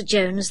 yes, Mr.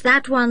 Jones,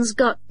 that one's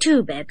got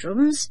 2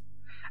 bedrooms.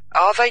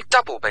 Are they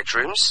double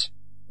bedrooms?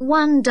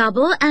 1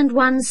 double and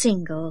 1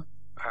 single.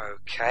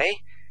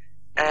 OK.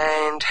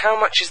 And how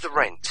much is the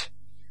rent?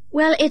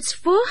 Well, it's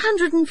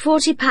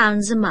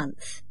 £440 a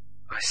month.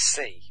 I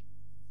see.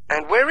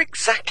 And where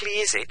exactly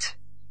is it?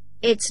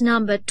 It's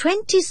number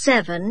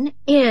 27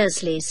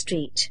 Earsley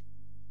Street.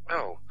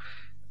 Oh,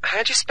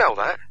 how do you spell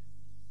that?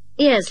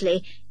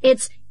 Earsley.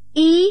 It's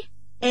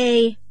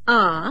E-A-R-S-L-E-Y.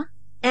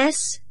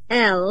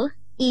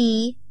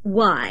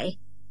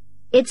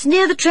 It's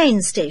near the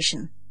train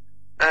station.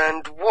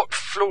 And what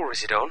floor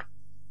is it on?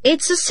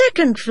 It's a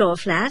 2nd floor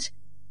flat.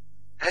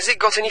 Has it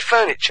got any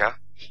furniture?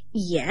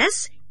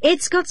 Yes,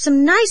 it's got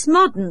some nice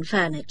modern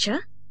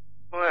furniture.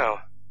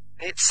 Well,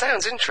 it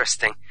sounds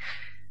interesting.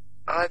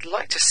 I'd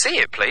like to see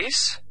it,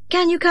 please.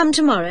 Can you come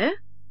tomorrow?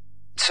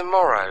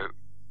 Tomorrow?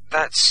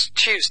 That's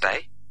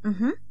Tuesday?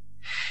 Mm-hmm.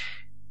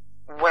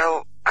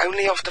 Well,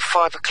 only after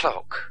 5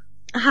 o'clock.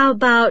 How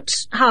about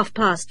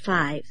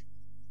 5:30?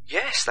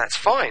 Yes, that's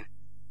fine.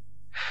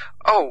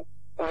 Oh,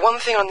 one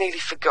thing I nearly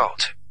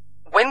forgot.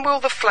 When will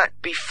the flat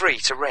be free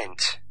to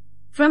rent?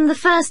 From the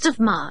 1st of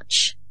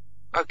March.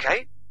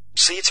 OK.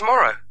 See you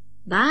tomorrow.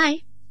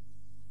 Bye.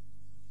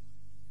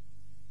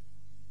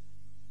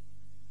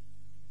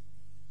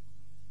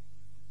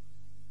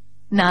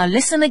 Now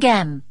listen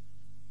again.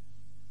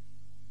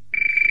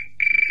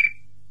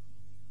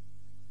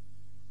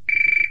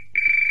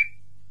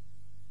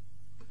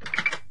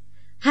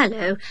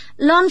 Hello,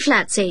 Lawn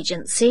Flats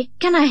Agency.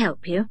 Can I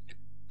help you?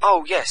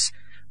 Oh, yes.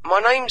 My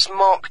name's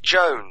Mark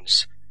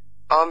Jones.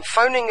 I'm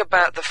phoning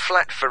about the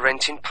flat for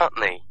rent in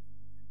Putney.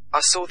 I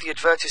saw the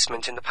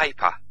advertisement in the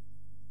paper.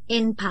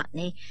 In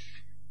Putney.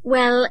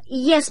 Well,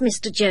 yes,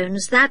 Mr.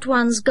 Jones, that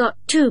one's got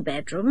 2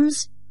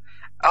 bedrooms.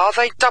 Are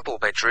they double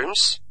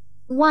bedrooms?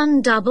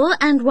 1 double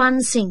and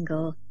 1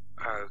 single.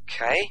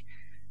 OK.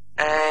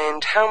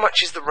 And how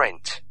much is the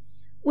rent?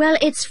 Well,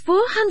 it's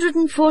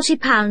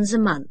 £440 a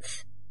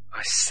month.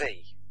 I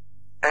see.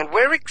 And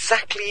where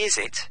exactly is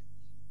it?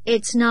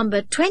 It's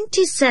number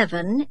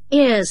 27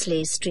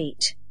 Earsley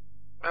Street.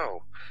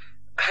 Oh,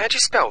 how do you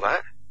spell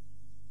that?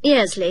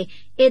 Earsley.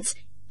 It's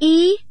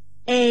E-A-R-S-L-E-Y.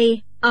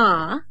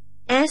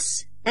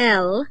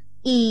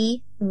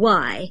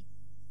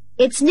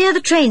 It's near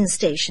the train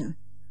station.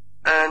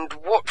 And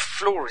what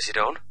floor is it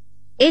on?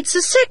 It's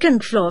a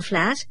 2nd floor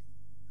flat.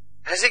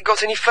 Has it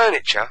got any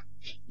furniture?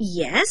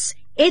 Yes,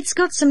 it's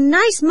got some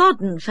nice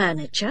modern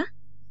furniture.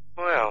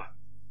 Well,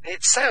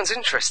 it sounds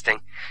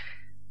interesting.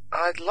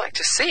 I'd like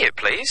to see it,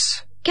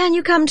 please. Can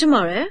you come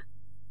tomorrow?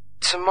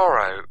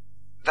 Tomorrow?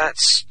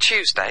 That's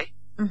Tuesday?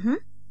 Mm-hmm.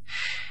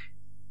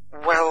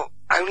 Well,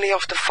 only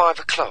after 5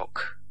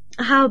 o'clock.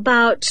 How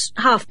about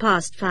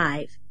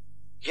 5:30?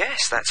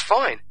 Yes, that's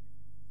fine.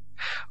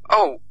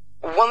 Oh,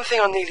 one thing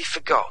I nearly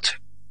forgot.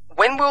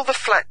 When will the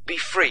flat be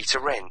free to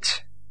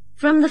rent?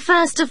 From the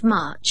 1st of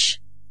March.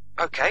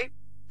 OK.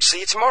 See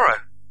you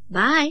tomorrow.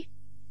 Bye.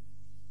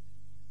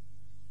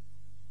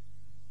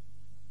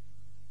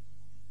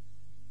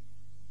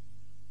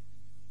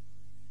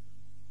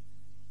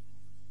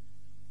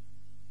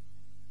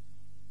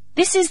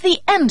 This is the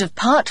end of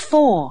part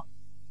 4.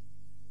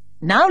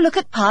 Now look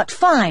at part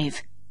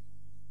 5.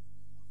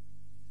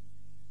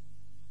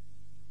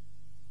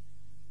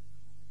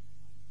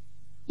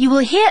 You will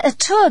hear a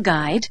tour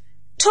guide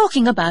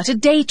talking about a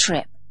day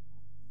trip.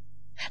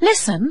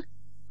 Listen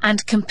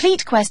and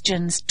complete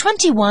questions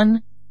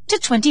 21 to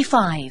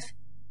 25.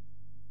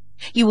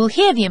 You will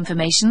hear the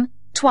information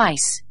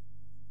twice.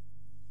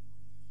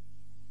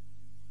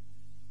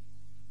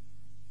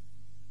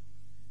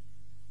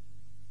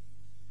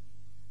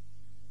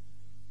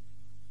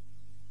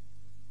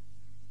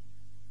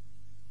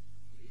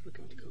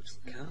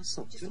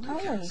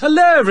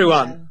 Hello,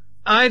 everyone.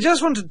 I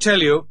just want to tell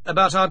you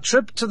about our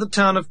trip to the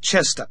town of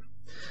Chester.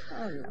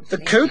 The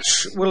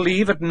coach will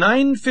leave at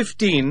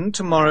 9:15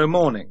 tomorrow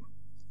morning.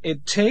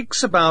 It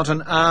takes about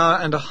an hour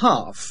and a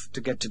half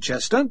to get to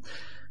Chester,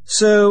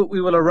 so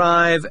we will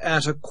arrive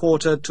at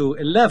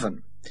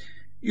 11:15.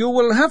 You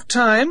will have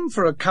time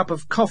for a cup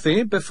of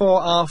coffee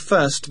before our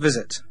first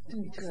visit.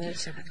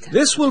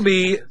 This will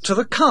be to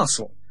the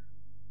castle.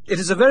 It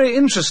is a very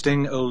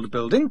interesting old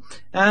building,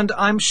 and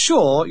I'm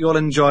sure you'll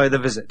enjoy the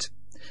visit.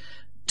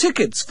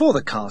 Tickets for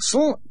the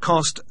castle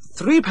cost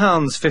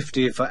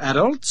 £3.50 for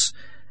adults,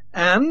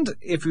 and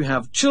if you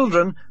have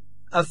children,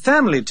 a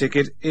family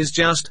ticket is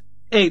just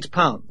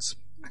 £8.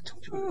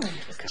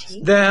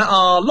 There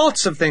are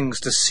lots of things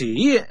to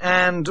see,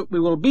 and we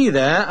will be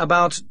there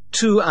about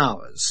 2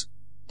 hours.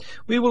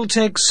 We will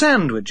take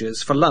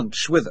sandwiches for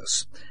lunch with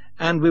us,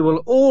 and we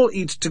will all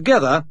eat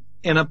together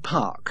in a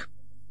park.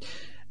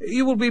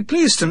 You will be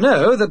pleased to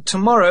know that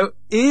tomorrow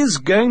is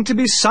going to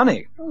be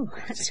sunny.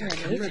 That's a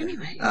relief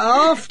anyway.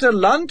 After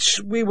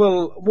lunch, we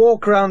will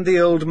walk round the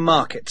old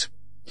market.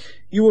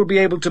 You will be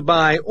able to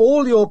buy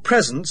all your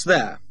presents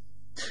there.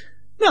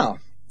 Now,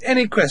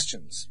 any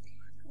questions?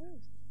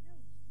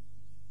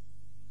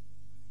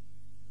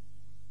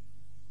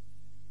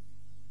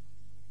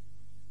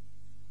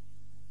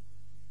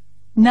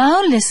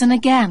 Now listen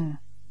again.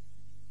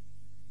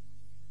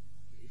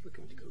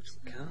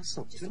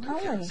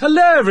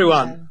 Hello,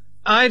 everyone.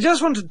 I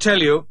just want to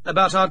tell you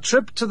about our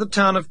trip to the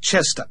town of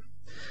Chester.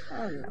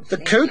 The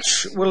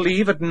coach will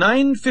leave at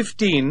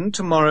 9:15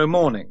 tomorrow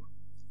morning.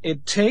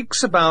 It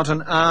takes about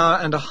an hour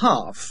and a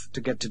half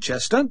to get to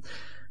Chester,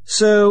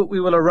 so we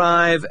will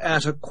arrive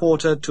at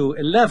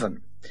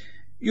 11:15.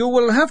 You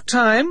will have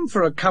time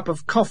for a cup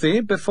of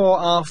coffee before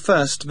our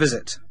first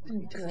visit.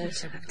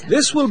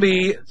 This will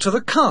be to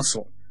the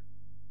castle.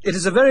 It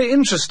is a very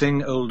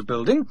interesting old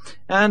building,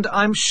 and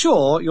I'm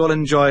sure you'll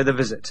enjoy the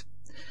visit.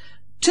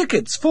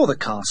 Tickets for the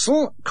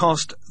castle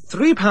cost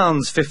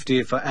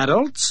 £3.50 for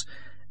adults,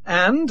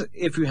 and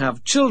if you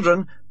have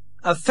children,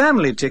 a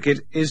family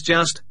ticket is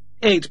just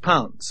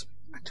 £8.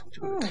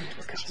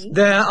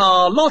 There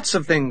are lots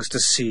of things to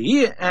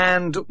see,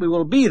 and we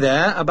will be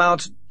there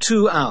about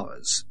 2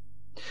 hours.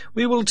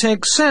 We will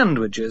take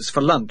sandwiches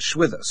for lunch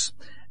with us,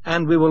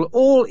 and we will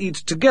all eat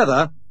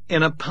together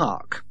in a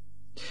park.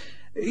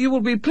 You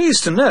will be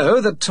pleased to know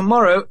that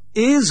tomorrow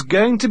is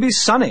going to be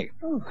sunny.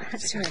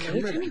 That's a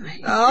relief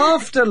anyway.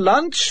 After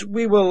lunch,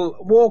 we will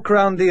walk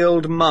round the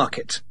old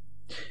market.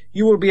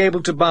 You will be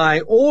able to buy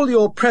all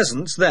your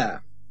presents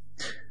there.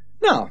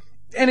 Now,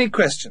 any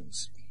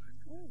questions?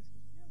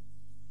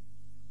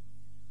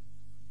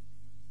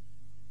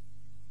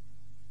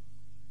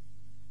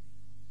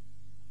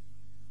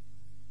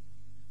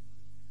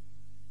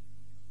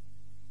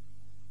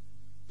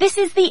 This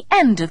is the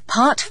end of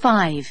part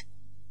 5.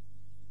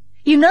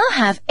 You now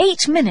have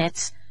 8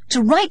 minutes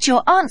to write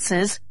your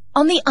answers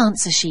on the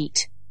answer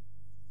sheet.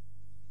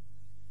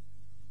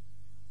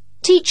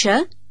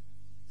 Teacher,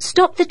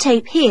 Stop the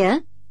tape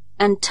here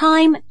and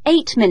time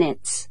 8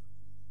 minutes.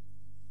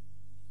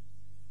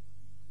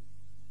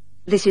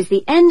 This is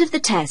the end of the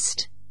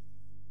test.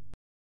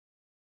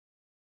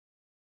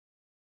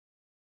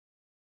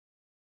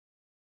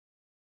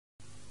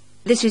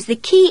 This is the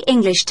Key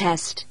English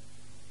test.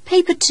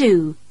 Paper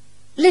 2.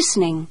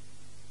 Listening.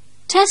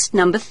 Test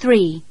number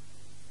 3.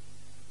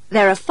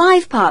 There are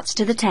 5 parts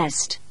to the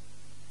test.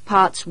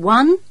 Parts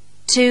 1,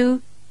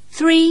 2,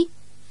 3,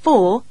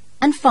 4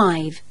 and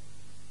 5.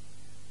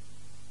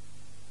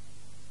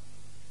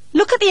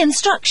 Look at the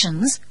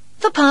instructions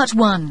for part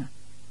 1.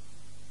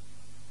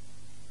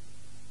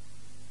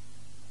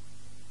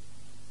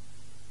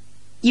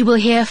 You will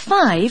hear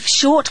 5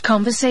 short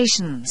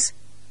conversations.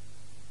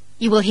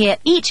 You will hear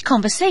each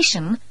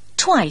conversation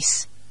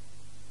twice.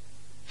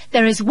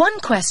 There is 1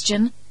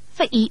 question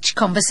for each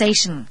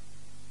conversation.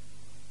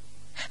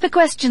 For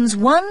questions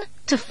 1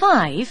 to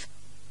 5,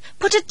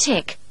 put a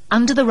tick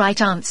under the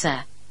right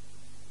answer.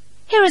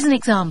 Here is an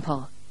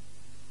example.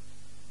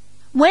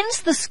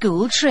 When's the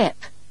school trip?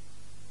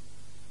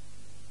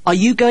 Are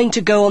you going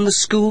to go on the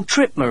school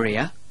trip,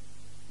 Maria?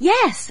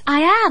 Yes,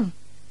 I am.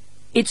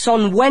 It's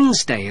on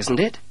Wednesday, isn't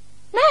it?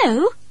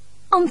 No,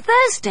 on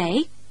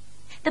Thursday.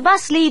 The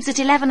bus leaves at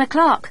 11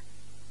 o'clock.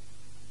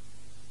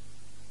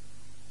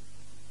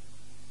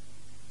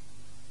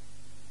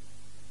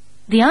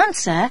 The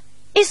answer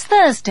is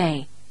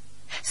Thursday,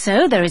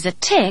 so there is a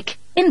tick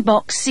in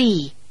box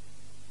C.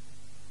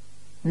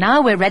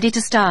 Now we're ready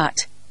to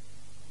start.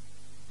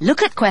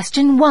 Look at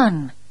question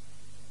 1.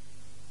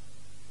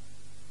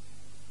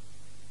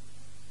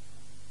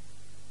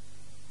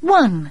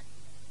 One.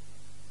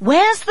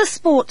 Where's the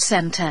sports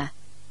centre?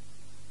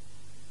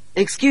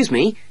 Excuse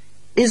me,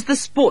 is the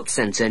sports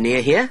centre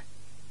near here?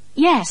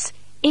 Yes,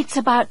 it's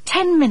about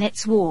 10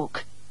 minutes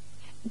walk.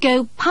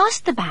 Go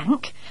past the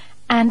bank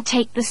and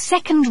take the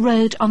second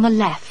road on the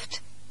left.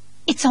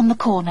 It's on the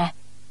corner.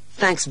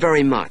 Thanks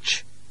very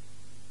much.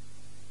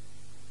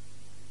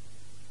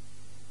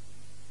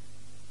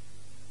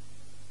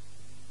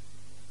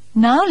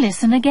 Now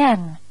listen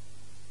again.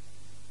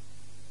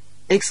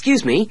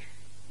 Excuse me,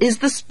 is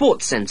the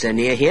sports centre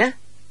near here?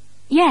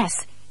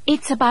 Yes,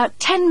 it's about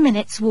 10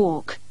 minutes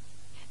walk.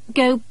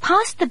 Go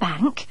past the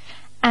bank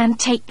and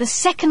take the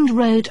second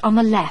road on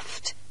the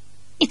left.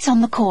 It's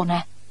on the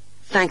corner.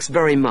 Thanks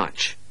very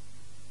much.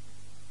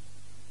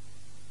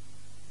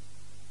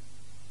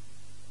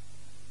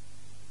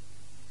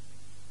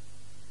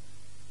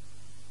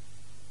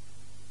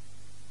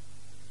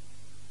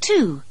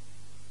 Two.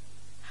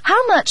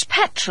 How much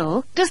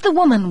petrol does the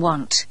woman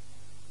want?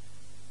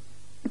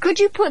 Could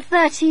you put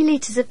 30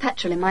 litres of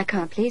petrol in my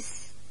car,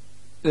 please?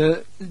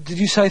 Did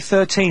you say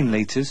 13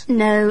 litres?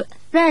 No,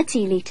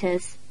 30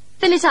 litres.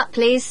 Fill it up,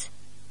 please.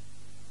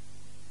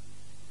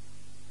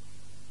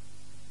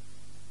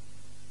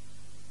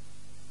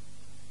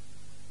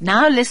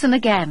 Now listen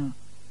again.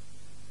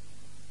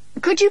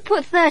 Could you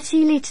put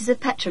 30 litres of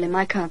petrol in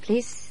my car,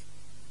 please?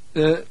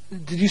 Did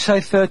you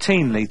say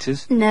 13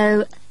 litres?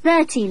 No,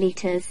 30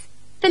 litres.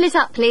 Fill it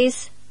up,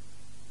 please.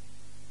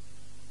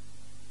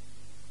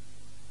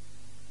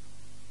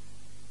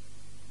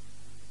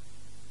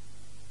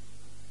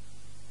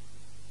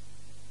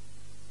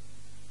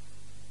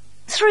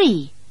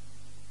 Three.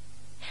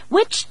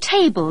 Which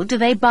table do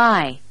they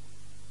buy?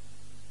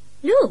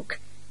 Look,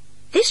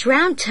 this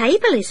round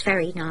table is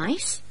very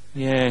nice.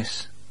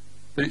 Yes,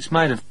 but it's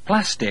made of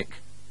plastic.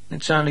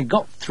 It's only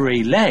got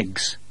 3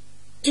 legs.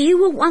 Do you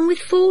want one with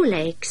 4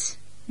 legs?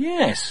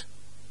 Yes.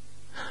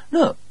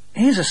 Look,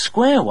 here's a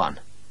square one.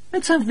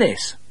 Let's have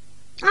this.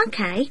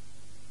 OK.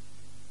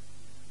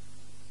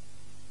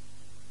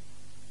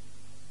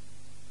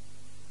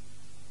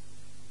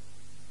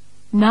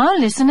 Now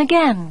listen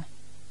again.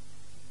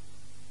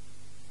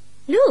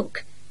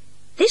 Look,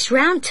 this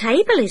round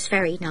table is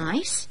very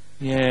nice.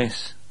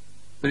 Yes,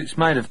 but it's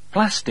made of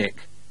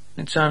plastic.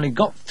 It's only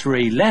got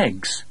 3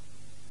 legs.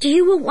 Do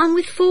you want one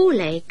with 4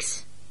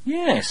 legs?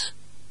 Yes.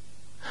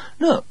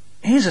 Look,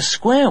 here's a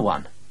square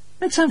one.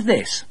 Let's have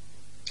this.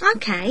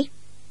 OK.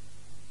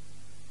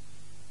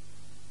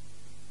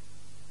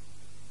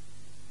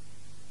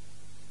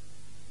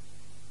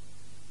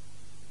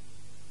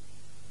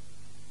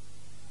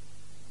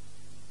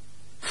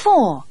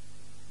 Four.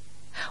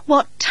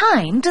 What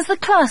time does the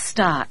class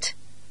start?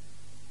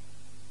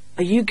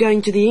 Are you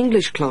going to the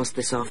English class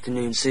this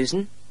afternoon,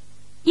 Susan?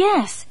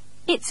 Yes,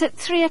 it's at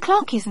 3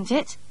 o'clock, isn't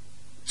it?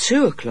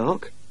 2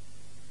 o'clock?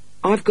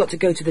 I've got to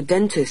go to the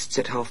dentist's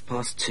at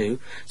 2:30,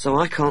 so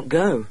I can't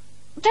go.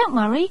 Don't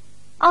worry,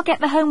 I'll get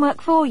the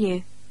homework for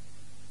you.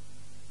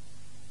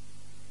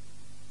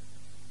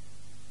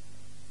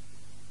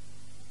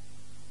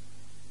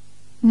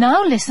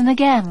 Now listen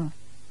again.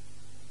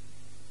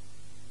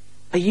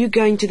 Are you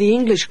going to the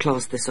English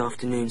class this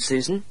afternoon,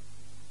 Susan?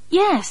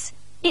 Yes,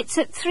 it's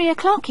at 3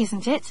 o'clock,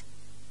 isn't it?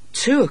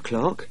 2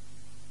 o'clock?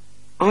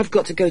 I've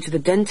got to go to the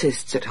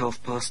dentist's at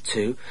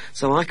 2:30,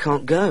 so I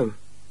can't go.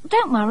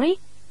 Don't worry,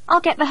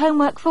 I'll get the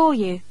homework for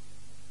you.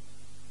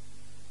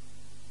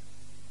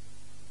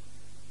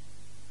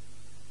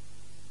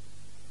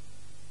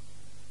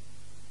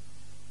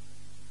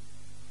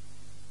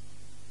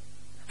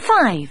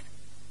 5.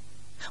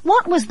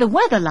 What was the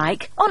weather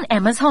like on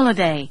Emma's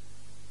holiday?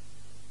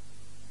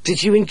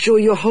 Did you enjoy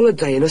your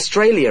holiday in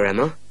Australia,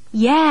 Emma?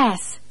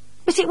 Yes,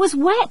 but it was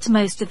wet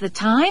most of the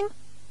time.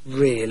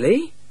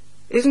 Really?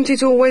 Isn't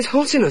it always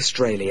hot in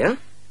Australia?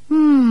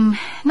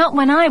 Not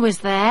when I was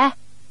there.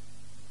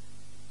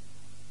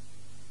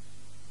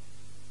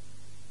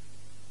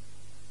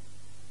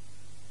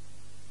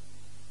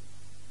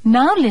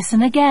 Now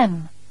listen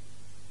again.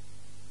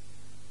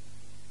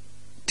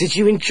 Did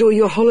you enjoy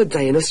your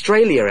holiday in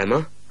Australia,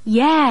 Emma?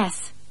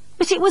 Yes,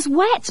 but it was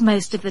wet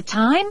most of the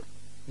time.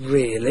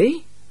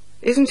 Really?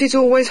 Isn't it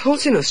always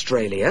hot in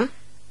Australia?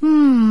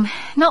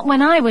 Not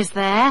when I was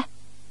there.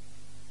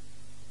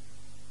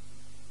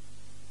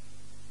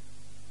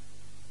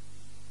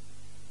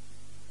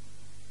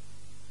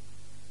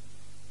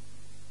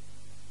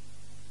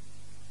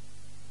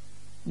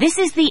 This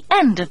is the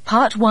end of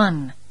part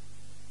 1.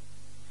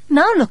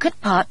 Now look at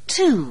part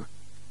 2.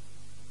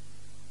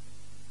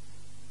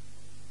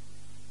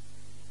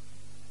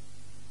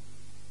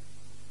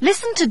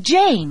 Listen to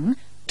Jane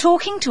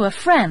talking to a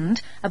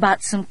friend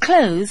about some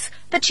clothes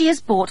that she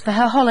has bought for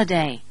her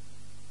holiday.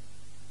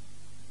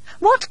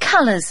 What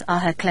colours are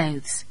her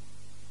clothes?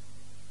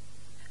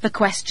 For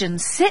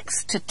questions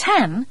 6 to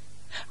 10,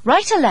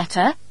 write a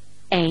letter,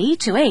 A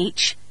to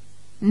H,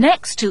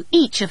 next to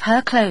each of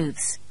her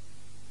clothes.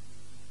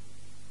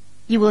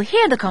 You will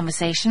hear the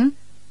conversation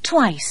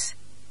twice.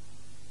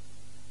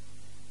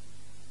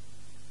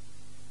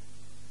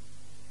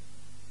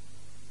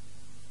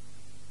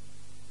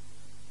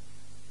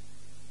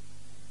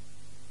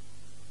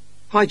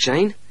 Hi,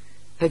 Jane.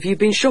 Have you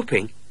been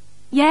shopping?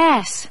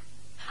 Yes,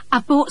 I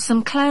bought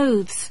some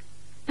clothes,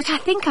 but I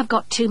think I've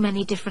got too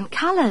many different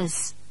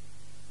colours.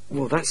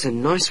 Well, that's a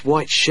nice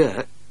white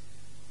shirt.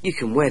 You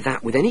can wear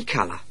that with any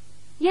colour.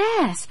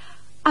 Yes,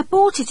 I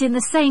bought it in the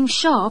same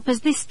shop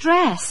as this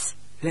dress.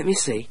 Let me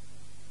see.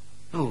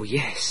 Oh,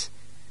 yes.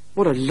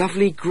 What a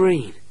lovely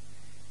green.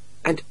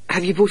 And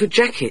have you bought a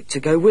jacket to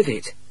go with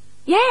it?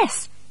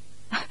 Yes.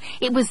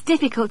 It was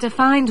difficult to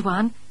find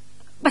one,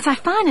 but I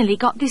finally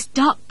got this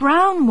dark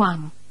brown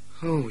one.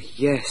 Oh,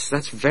 yes,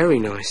 that's very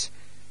nice.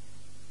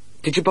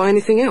 Did you buy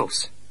anything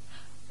else?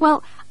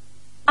 Well,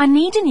 I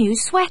need a new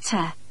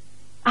sweater.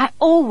 I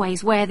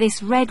always wear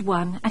this red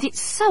one, and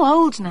it's so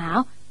old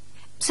now.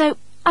 So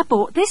I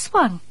bought this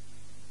one.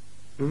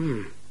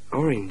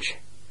 Orange.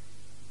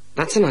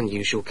 That's an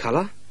unusual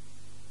colour.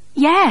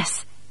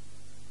 Yes.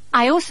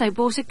 I also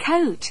bought a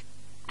coat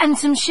and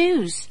some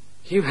shoes.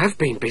 You have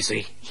been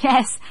busy.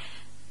 Yes.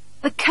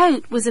 The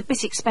coat was a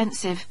bit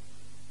expensive.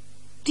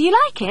 Do you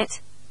like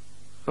it?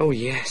 Oh,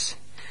 yes.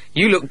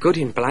 You look good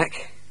in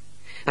black.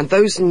 And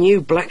those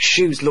new black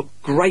shoes look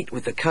great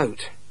with the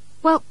coat.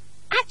 Well,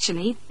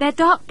 actually, they're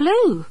dark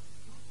blue,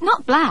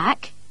 not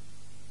black.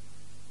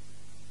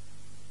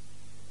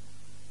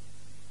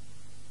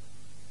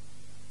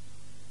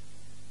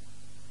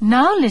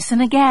 Now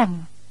listen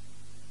again.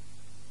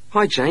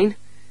 Hi, Jane.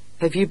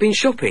 Have you been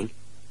shopping?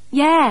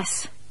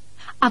 Yes,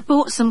 I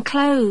bought some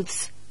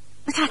clothes,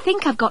 but I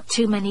think I've got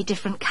too many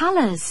different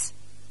colours.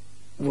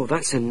 Well,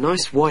 that's a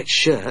nice white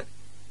shirt.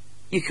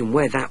 You can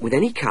wear that with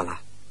any colour.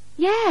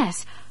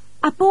 Yes,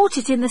 I bought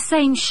it in the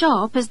same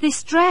shop as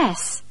this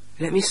dress.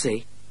 Let me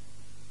see.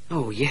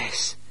 Oh,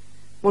 yes.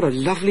 What a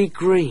lovely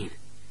green.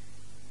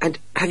 And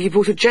have you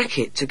bought a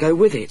jacket to go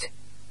with it?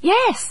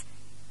 Yes.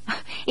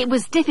 It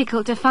was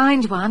difficult to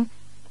find one,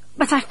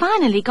 but I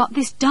finally got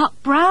this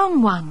dark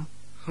brown one.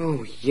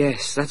 Oh,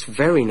 yes, that's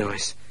very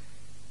nice.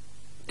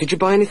 Did you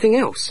buy anything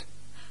else?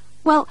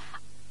 Well,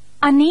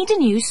 I need a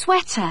new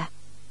sweater.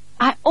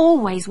 I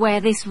always wear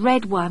this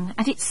red one,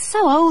 and it's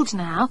so old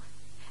now.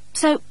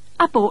 So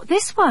I bought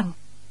this one.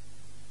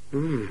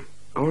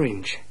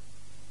 Orange.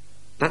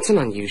 That's an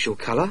unusual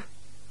colour.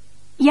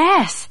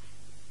 Yes.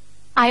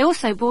 I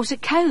also bought a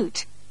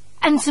coat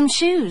and some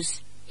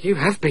shoes. You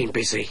have been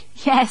busy.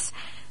 Yes.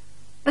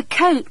 The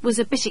coat was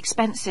a bit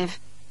expensive.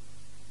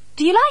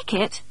 Do you like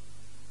it?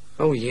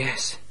 Oh,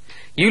 yes.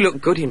 You look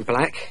good in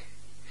black.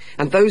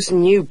 And those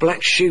new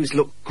black shoes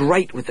look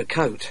great with the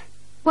coat.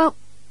 Well,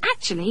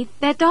 actually,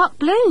 they're dark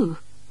blue,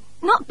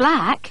 not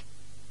black.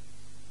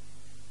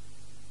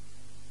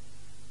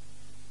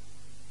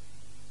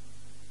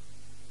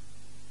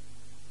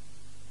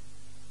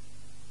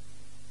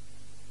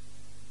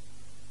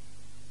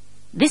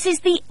 This is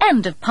the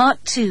end of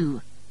part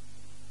 2.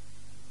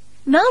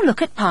 Now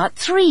look at part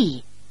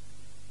 3.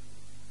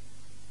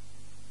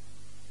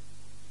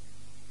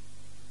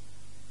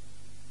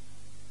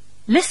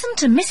 Listen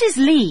to Mrs.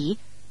 Lee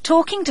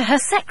talking to her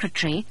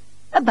secretary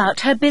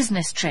about her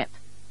business trip.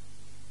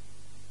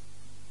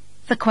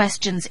 For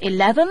questions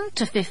 11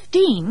 to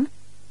 15,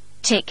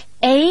 tick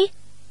A,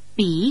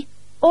 B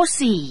or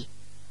C.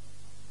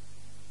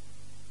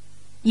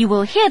 You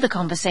will hear the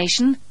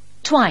conversation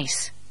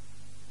twice.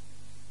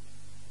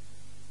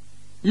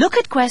 Look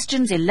at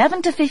questions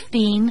 11 to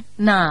 15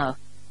 now.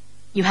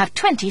 You have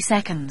 20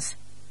 seconds.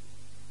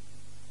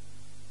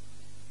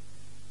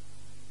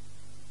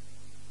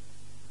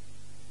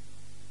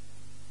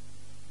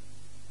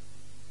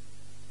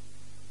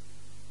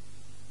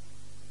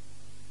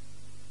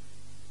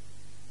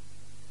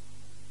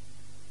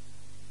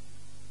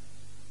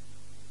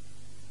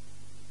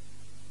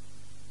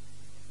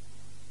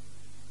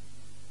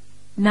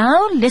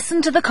 Now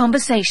listen to the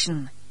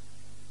conversation.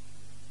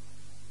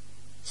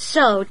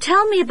 So,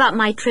 tell me about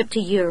my trip to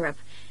Europe.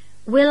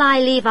 Will I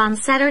leave on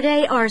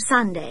Saturday or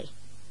Sunday?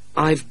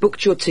 I've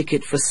booked your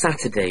ticket for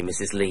Saturday,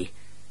 Mrs. Lee.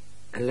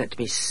 Let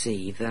me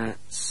see,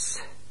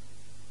 that's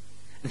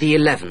the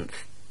 11th.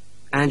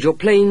 And your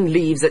plane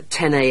leaves at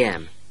 10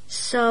 a.m.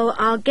 So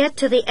I'll get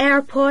to the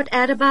airport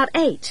at about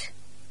 8.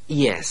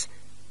 Yes,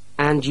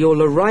 and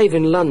you'll arrive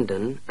in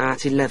London at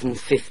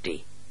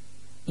 11:50.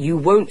 You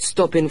won't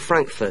stop in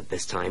Frankfurt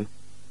this time.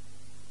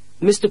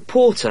 Mr.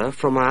 Porter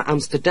from our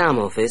Amsterdam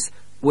office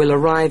will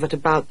arrive at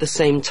about the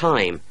same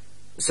time,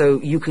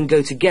 so you can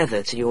go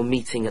together to your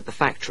meeting at the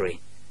factory.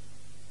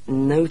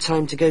 No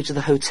time to go to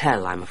the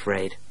hotel, I'm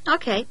afraid.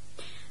 Okay.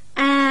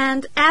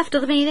 And after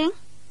the meeting?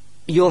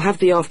 You'll have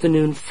the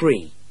afternoon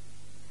free.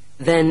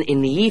 Then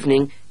in the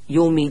evening,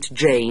 you'll meet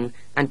Jane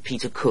and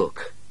Peter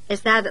Cook.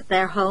 Is that at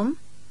their home?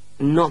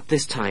 Not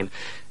this time.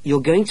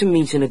 You're going to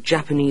meet in a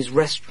Japanese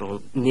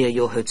restaurant near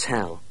your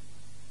hotel.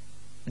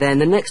 Then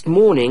the next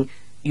morning,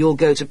 you'll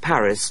go to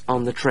Paris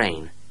on the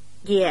train.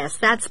 Yes,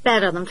 that's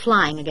better than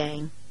flying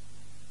again.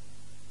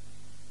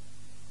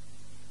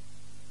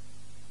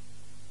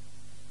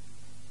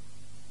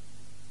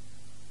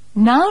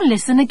 Now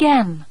listen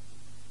again.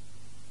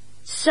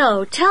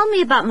 So, tell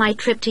me about my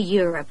trip to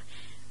Europe.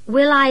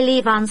 Will I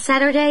leave on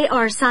Saturday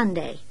or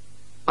Sunday?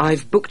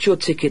 I've booked your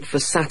ticket for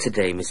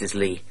Saturday, Mrs.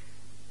 Lee.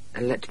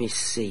 Let me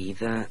see,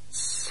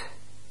 that's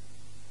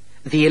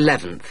the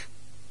 11th.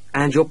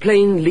 And your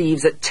plane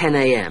leaves at 10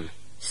 a.m.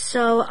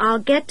 So I'll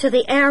get to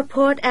the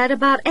airport at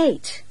about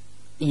 8.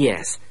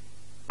 Yes,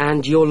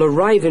 and you'll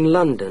arrive in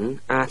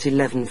London at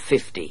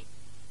 11:50.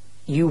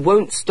 You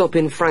won't stop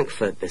in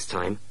Frankfurt this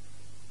time.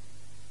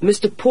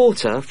 Mr.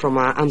 Porter from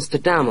our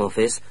Amsterdam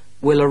office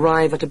will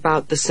arrive at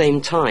about the same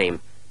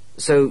time,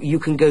 so you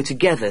can go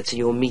together to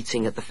your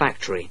meeting at the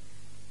factory.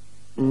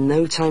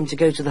 No time to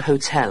go to the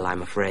hotel,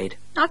 I'm afraid.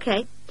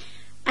 Okay.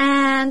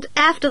 And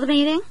after the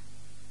meeting?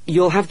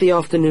 You'll have the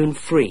afternoon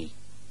free.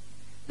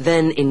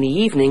 Then in the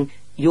evening,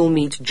 you'll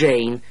meet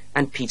Jane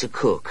and Peter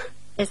Cook.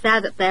 Is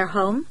that at their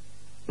home?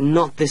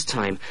 Not this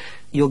time.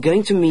 You're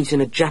going to meet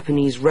in a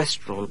Japanese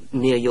restaurant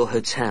near your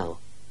hotel.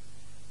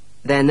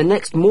 Then the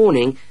next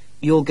morning,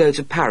 you'll go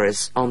to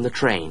Paris on the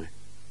train.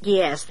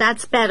 Yes,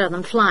 that's better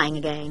than flying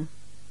again.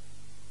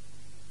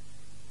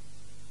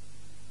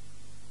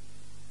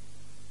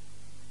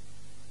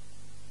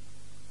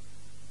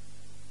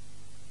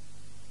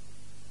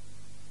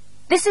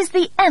 This is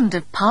the end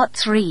of part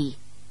 3.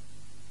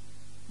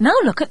 Now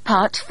look at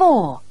part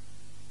 4.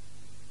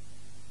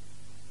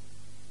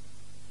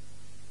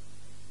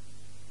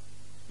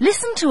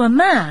 Listen to a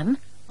man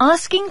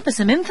asking for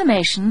some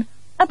information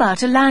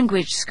about a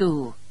language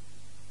school.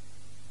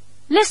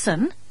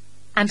 Listen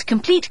and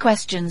complete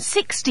questions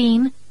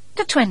 16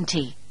 to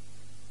 20.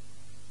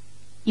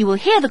 You will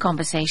hear the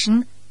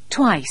conversation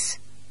twice.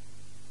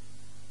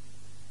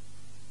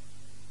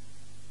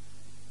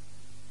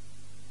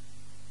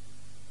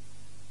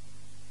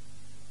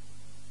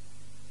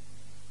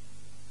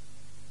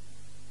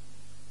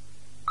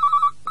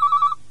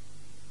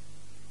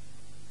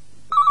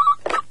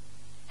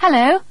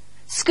 Hello,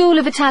 School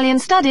of Italian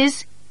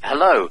Studies.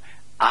 Hello,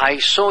 I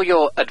saw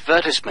your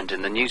advertisement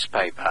in the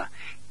newspaper.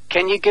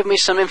 Can you give me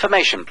some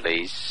information,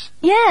 please?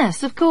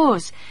 Yes, of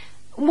course.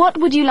 What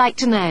would you like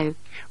to know?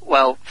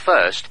 Well,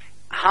 first,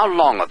 how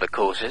long are the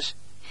courses?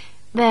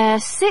 They're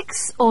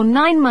 6 or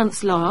 9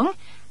 months long,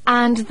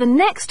 and the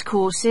next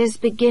courses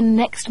begin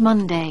next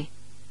Monday.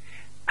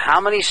 How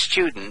many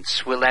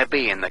students will there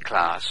be in the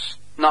class?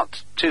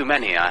 Not too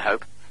many, I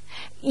hope.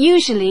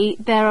 Usually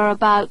there are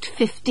about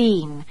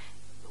 15.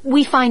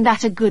 We find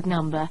that a good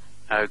number.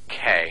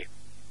 Okay.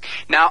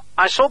 Now,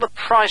 I saw the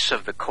price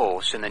of the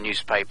course in the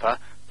newspaper,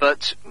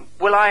 but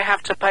will I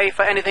have to pay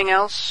for anything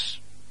else?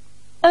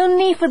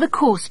 Only for the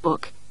course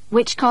book,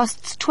 which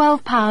costs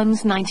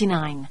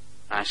 £12.99.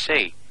 I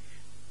see.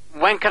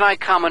 When can I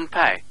come and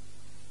pay?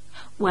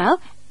 Well,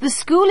 the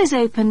school is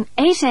open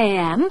 8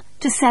 a.m.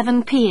 to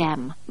 7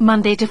 p.m.,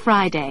 Monday to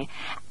Friday,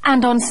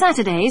 and on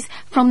Saturdays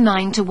from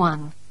 9 to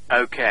 1.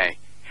 Okay.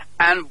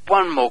 And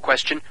one more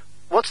question.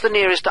 What's the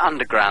nearest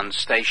underground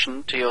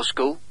station to your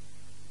school?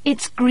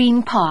 It's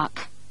Green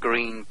Park.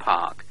 Green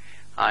Park.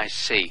 I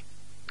see.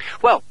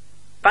 Well,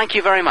 thank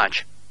you very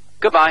much.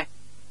 Goodbye.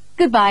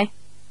 Goodbye.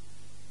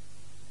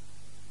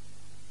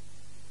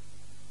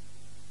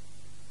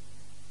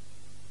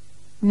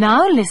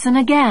 Now listen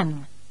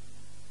again.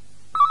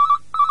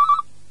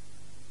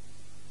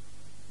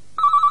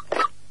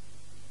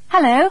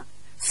 Hello,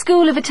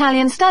 School of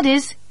Italian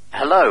Studies.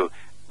 Hello,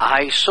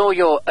 I saw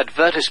your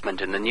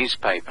advertisement in the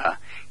newspaper.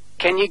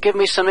 Can you give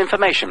me some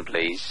information,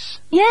 please?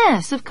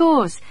 Yes, of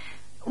course.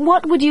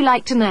 What would you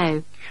like to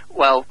know?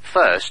 Well,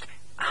 first,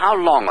 how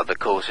long are the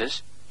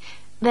courses?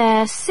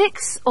 They're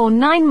 6 or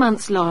 9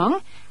 months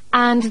long,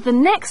 and the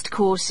next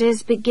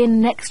courses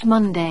begin next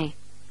Monday.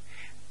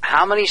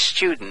 How many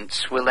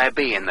students will there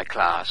be in the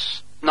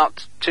class?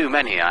 Not too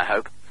many, I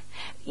hope.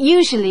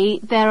 Usually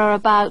there are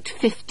about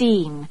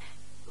 15.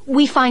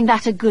 We find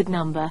that a good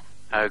number.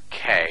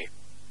 Okay.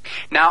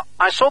 Now,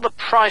 I saw the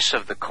price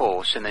of the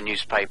course in the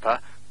newspaper,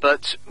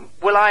 but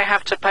will I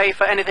have to pay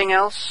for anything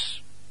else?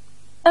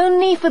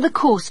 Only for the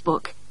course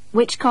book,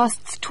 which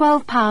costs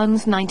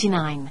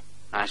 £12.99.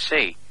 I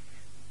see.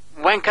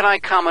 When can I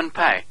come and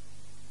pay?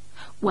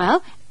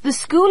 Well, the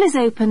school is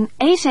open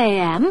 8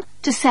 a.m.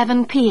 to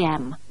 7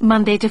 p.m.,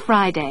 Monday to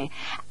Friday,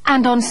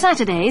 and on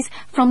Saturdays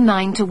from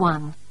 9 to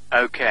 1.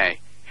 OK.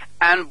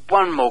 And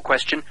one more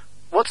question.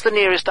 What's the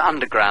nearest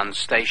underground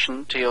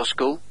station to your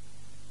school?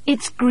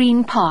 It's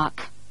Green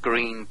Park.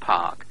 Green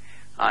Park.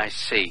 I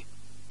see.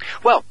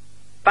 Well,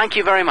 thank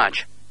you very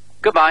much.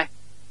 Goodbye.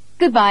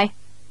 Goodbye.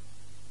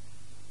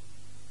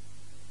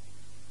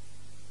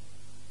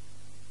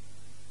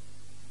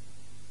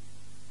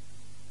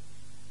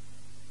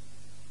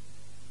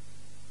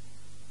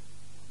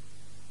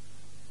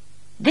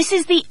 This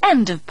is the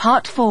end of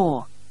part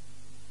 4.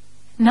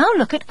 Now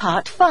look at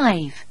part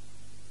 5.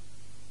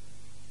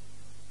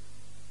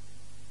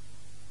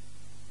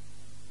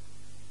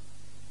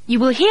 You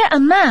will hear a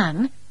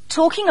man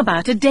talking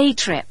about a day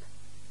trip.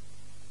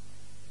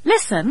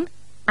 Listen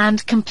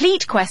and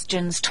complete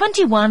questions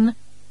 21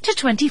 to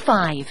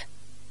 25.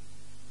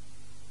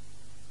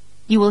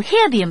 You will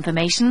hear the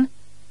information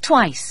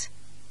twice.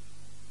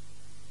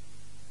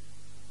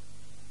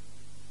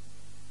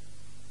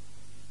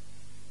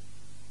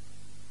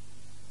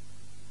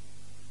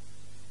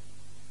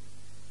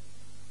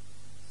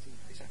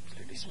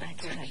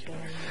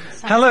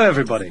 Hello,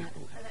 everybody.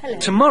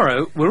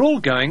 Tomorrow we're all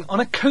going on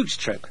a coach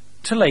trip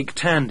to Lake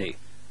Tandy,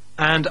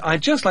 and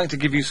I'd just like to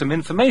give you some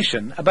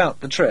information about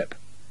the trip.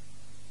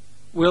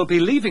 We'll be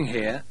leaving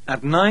here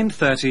at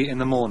 9:30 in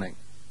the morning.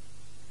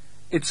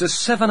 It's a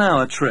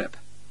 7-hour trip,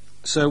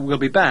 so we'll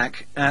be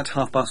back at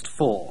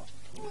 4:30.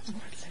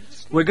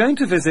 We're going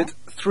to visit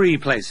 3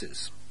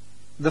 places.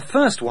 The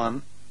first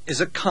one is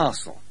a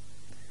castle.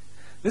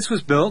 This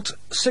was built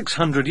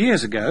 600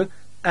 years ago,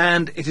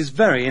 and it is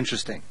very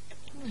interesting.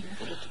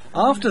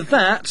 After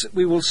that,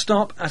 we will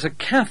stop at a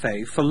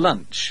cafe for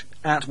lunch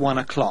at 1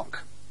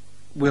 o'clock.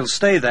 We'll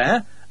stay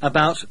there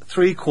about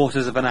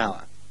 3/4 of an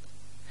hour.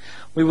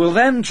 We will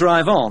then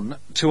drive on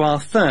to our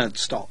third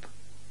stop.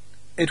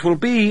 It will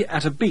be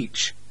at a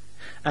beach,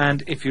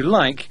 and if you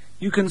like,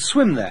 you can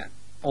swim there,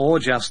 or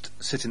just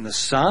sit in the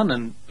sun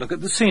and look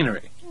at the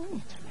scenery.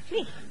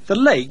 The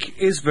lake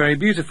is very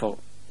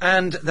beautiful,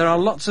 and there are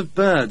lots of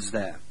birds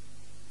there.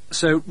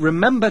 So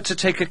remember to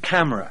take a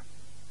camera.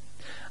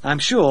 I'm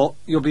sure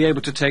you'll be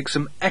able to take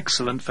some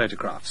excellent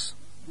photographs.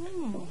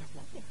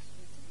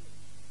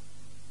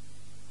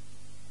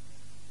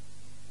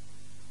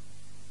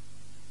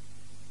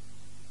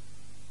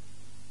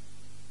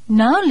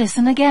 Now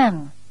listen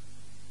again.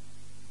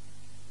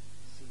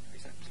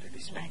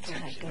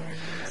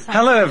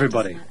 Hello,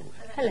 everybody.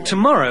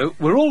 Tomorrow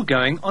we're all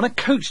going on a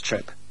coach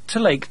trip to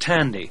Lake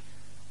Tandy,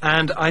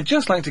 and I'd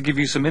just like to give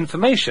you some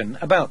information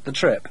about the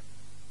trip.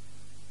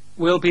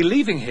 We'll be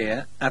leaving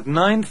here at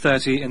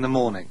 9:30 in the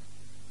morning.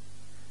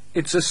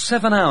 It's a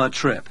 7-hour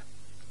trip,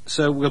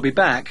 so we'll be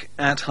back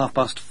at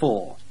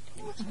 4:30.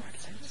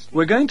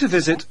 We're going to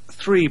visit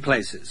 3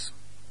 places.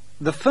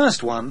 The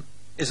first one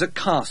is a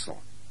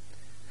castle.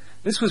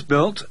 This was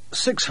built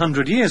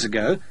 600 years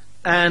ago,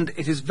 and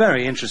it is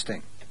very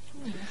interesting.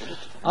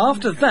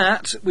 After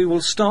that, we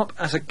will stop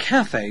at a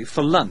cafe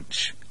for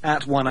lunch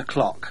at 1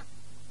 o'clock.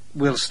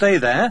 We'll stay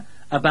there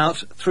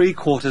about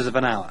 3/4 of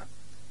an hour.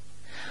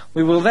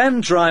 We will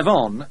then drive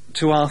on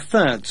to our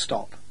third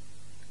stop.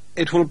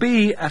 It will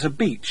be at a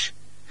beach,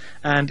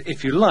 and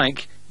if you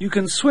like, you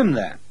can swim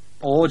there,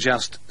 or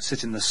just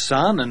sit in the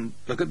sun and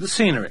look at the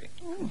scenery.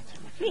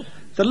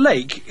 The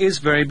lake is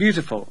very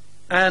beautiful,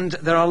 and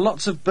there are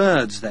lots of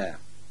birds there.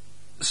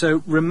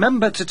 So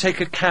remember to take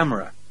a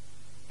camera.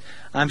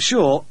 I'm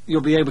sure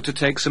you'll be able to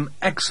take some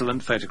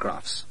excellent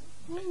photographs.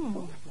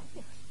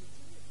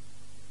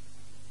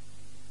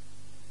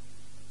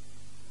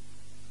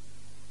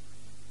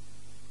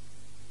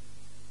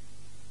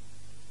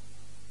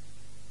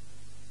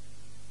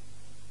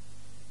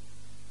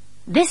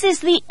 This is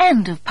the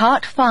end of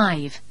part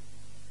 5.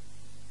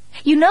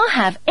 You now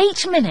have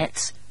 8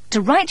 minutes to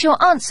write your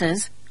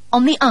answers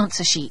on the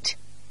answer sheet.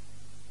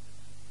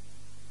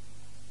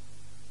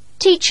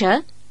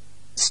 Teacher,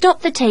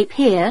 stop the tape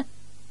here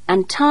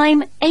and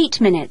time 8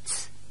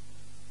 minutes.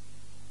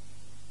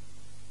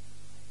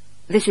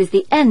 This is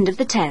the end of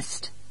the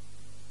test.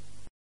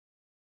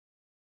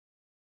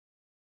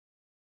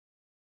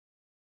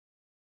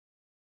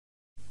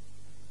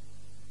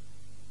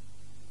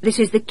 This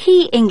is the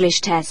Key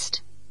English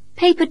test.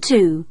 Paper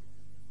 2.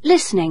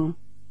 Listening.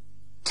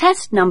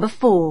 Test number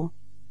 4.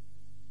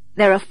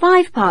 There are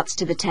 5 parts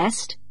to the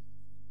test.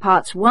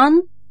 Parts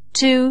 1,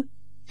 2,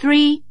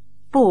 3,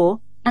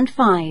 4 and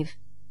 5.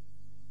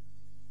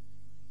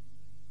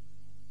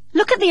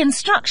 Look at the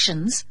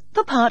instructions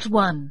for part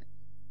 1.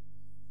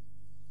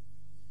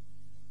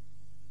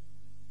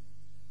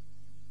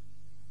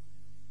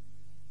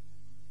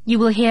 You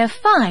will hear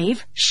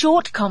 5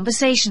 short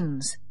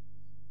conversations.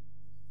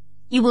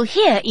 You will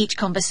hear each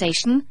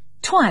conversation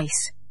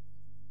twice.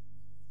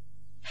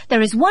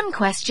 There is 1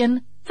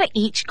 question for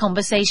each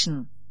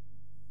conversation.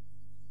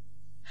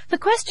 For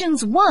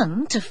questions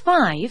 1 to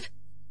 5,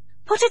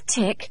 put a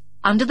tick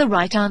under the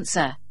right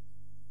answer.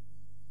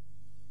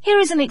 Here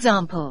is an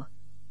example.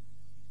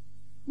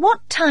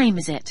 What time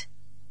is it?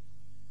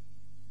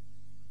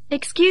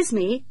 Excuse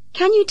me,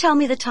 can you tell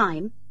me the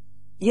time?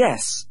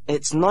 Yes,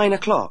 it's 9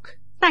 o'clock.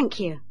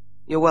 Thank you.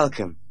 You're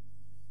welcome.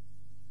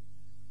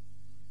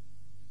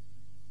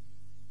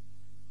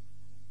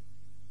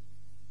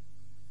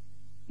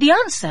 The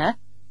answer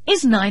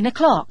is 9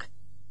 o'clock,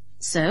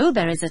 so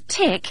there is a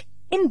tick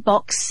in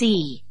box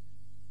C.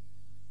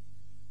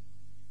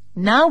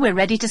 Now we're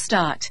ready to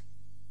start.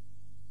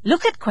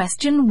 Look at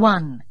question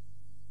 1.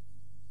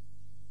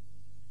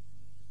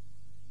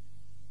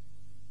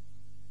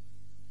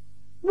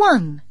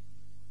 One.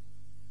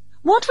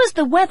 What was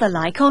the weather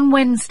like on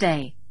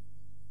Wednesday?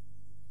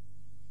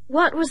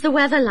 What was the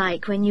weather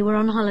like when you were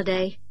on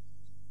holiday?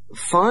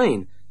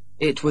 Fine.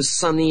 It was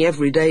sunny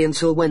every day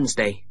until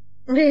Wednesday.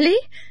 Really?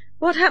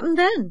 What happened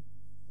then?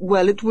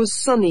 Well, it was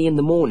sunny in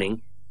the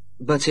morning,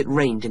 but it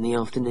rained in the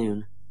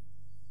afternoon.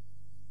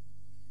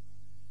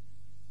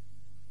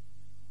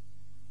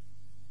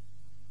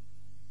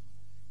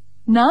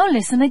 Now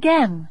listen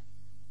again.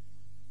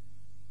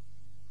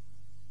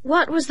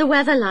 What was the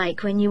weather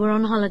like when you were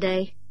on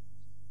holiday?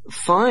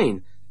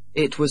 Fine.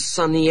 It was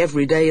sunny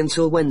every day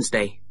until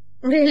Wednesday.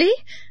 Really?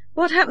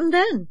 What happened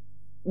then?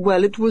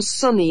 Well, it was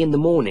sunny in the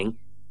morning,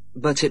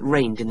 but it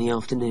rained in the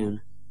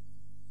afternoon.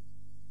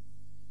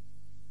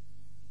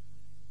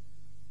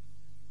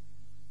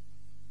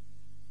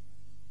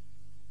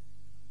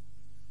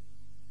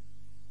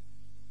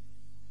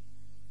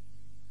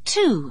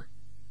 Two.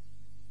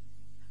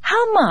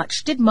 How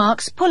much did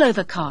Mark's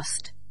pullover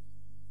cost?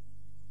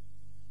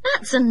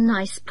 That's a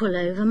nice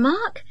pullover,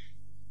 Mark.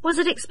 Was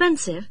it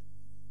expensive?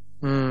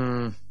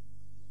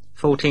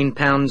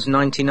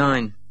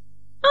 £14.99.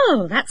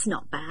 Oh, that's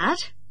not bad.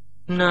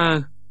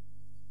 No.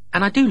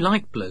 And I do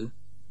like blue.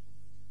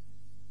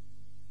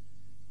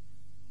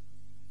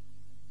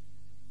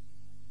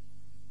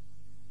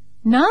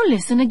 Now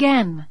listen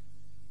again.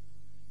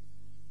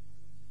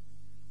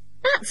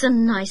 That's a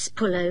nice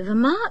pullover,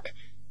 Mark.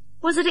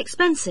 Was it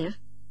expensive?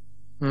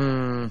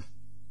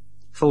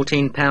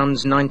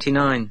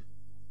 £14.99.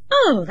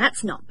 Oh,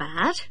 that's not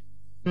bad.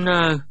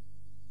 No.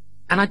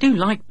 And I do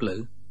like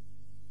blue.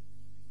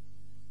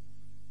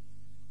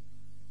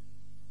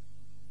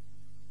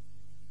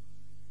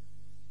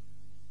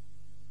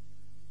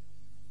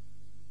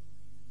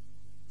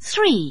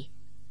 Three.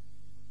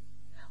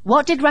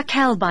 What did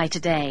Raquel buy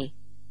today?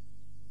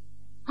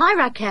 Hi,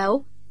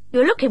 Raquel.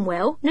 You're looking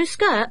well. New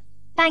skirt?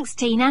 Thanks,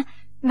 Tina.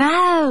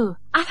 No,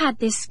 I've had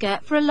this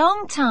skirt for a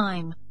long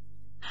time.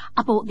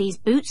 I bought these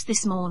boots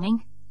this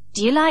morning.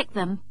 Do you like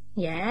them?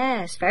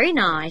 Yes, very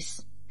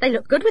nice. They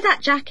look good with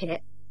that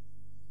jacket.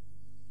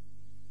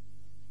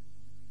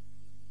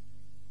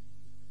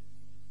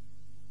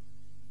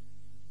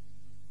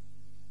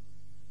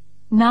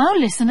 Now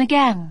listen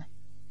again.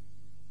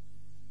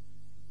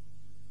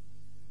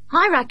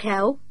 Hi,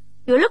 Raquel.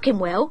 You're looking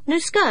well. New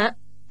skirt?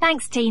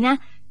 Thanks, Tina.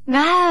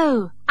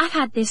 No, I've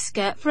had this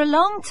skirt for a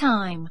long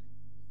time.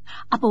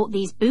 I bought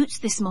these boots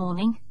this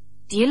morning.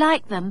 Do you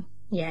like them?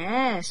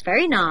 Yes,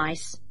 very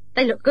nice.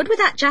 They look good with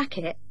that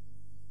jacket.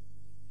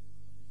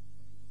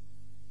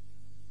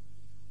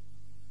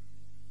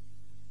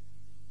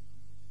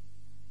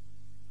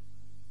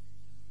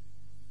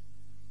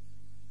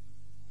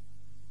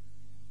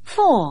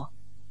 Four.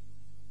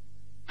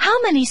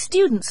 How many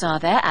students are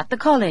there at the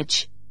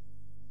college?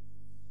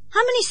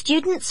 How many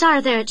students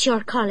are there at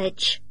your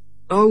college?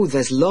 Oh,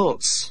 there's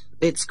lots.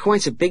 It's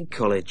quite a big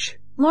college.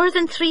 More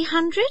than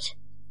 300?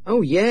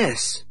 Oh,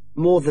 yes.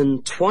 More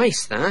than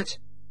twice that.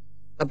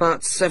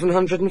 About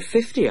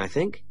 750, I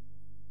think.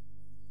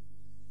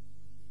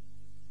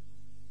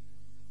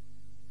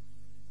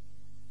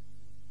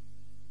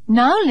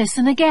 Now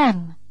listen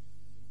again.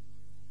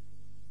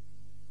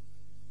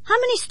 How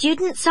many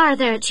students are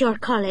there at your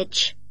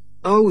college?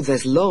 Oh,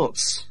 there's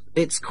lots.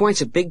 It's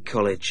quite a big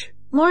college.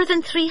 More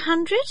than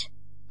 300?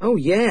 Oh,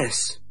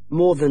 yes.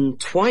 More than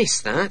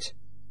twice that.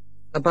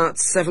 About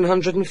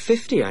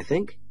 750, I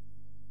think.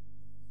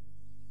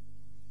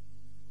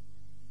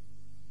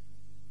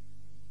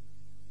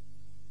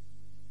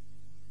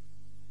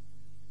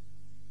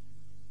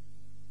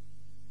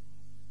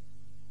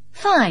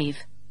 Five.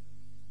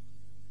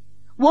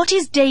 What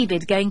is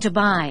David going to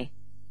buy?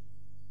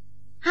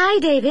 Hi,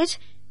 David.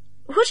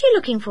 What are you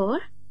looking for?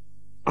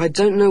 I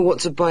don't know what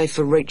to buy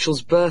for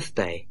Rachel's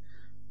birthday.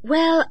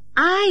 Well,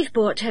 I've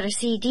bought her a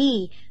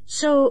CD,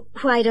 so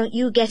why don't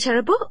you get her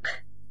a book?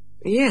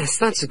 Yes,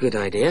 that's a good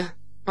idea.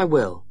 I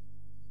will.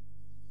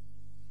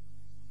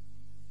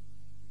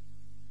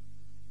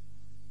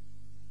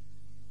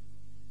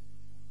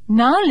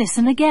 Now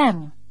listen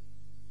again.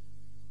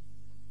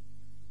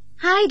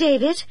 Hi,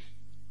 David.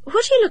 What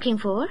are you looking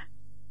for?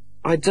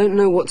 I don't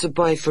know what to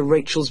buy for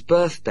Rachel's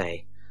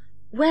birthday.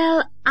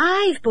 Well,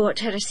 I've bought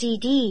her a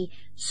CD,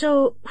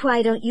 so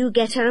why don't you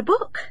get her a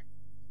book?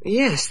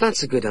 Yes,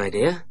 that's a good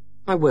idea.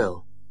 I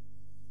will.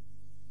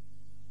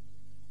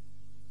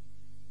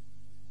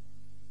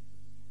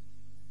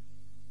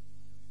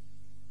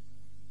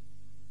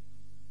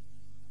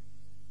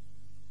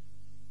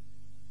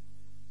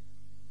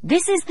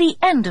 This is the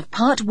end of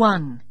part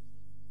 1.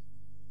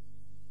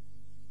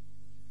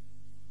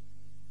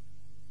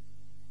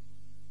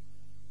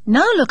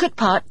 Now look at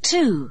part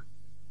 2.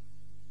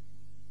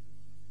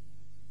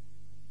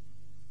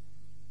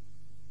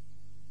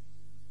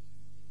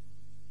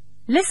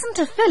 Listen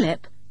to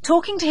Philip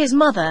talking to his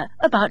mother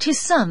about his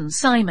son,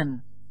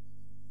 Simon.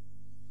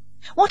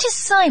 What is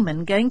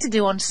Simon going to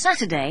do on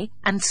Saturday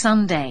and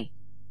Sunday?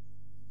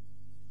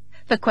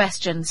 For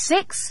questions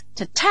 6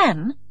 to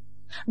 10,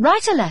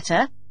 write a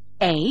letter,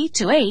 A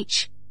to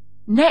H,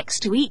 next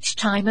to each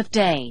time of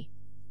day.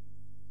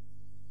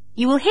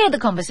 You will hear the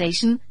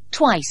conversation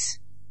twice.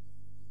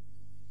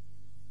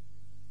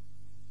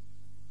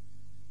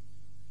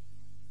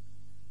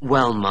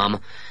 Well, Mum,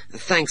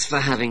 thanks for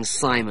having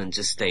Simon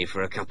to stay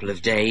for a couple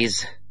of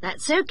days.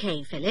 That's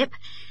okay, Philip.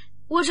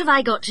 What have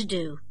I got to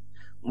do?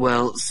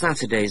 Well,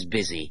 Saturday's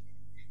busy.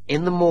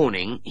 In the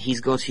morning,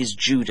 he's got his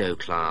judo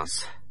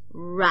class.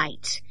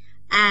 Right.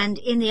 And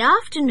in the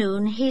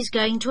afternoon, he's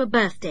going to a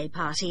birthday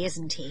party,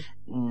 isn't he?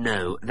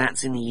 No,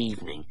 that's in the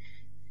evening.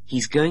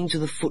 He's going to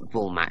the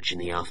football match in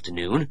the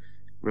afternoon.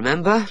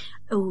 Remember?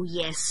 Oh,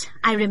 yes,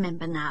 I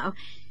remember now.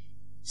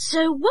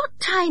 So what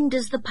time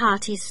does the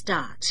party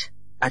start?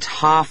 At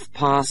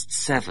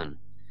 7:30.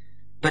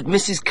 But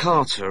Mrs.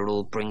 Carter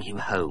will bring him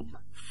home.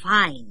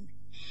 Fine.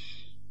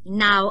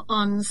 Now,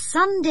 on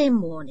Sunday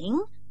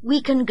morning,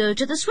 we can go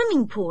to the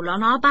swimming pool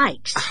on our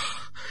bikes.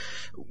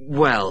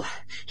 Well,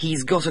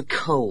 he's got a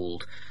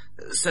cold,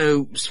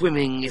 so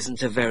swimming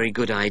isn't a very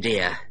good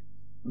idea.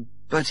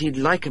 But he'd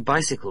like a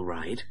bicycle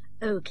ride.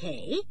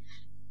 Okay.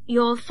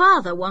 Your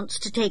father wants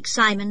to take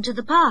Simon to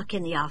the park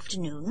in the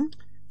afternoon.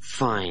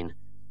 Fine.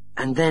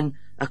 And then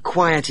a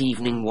quiet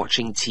evening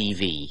watching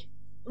TV.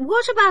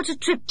 What about a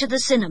trip to the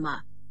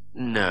cinema?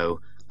 No,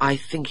 I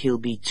think he'll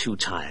be too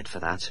tired for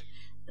that.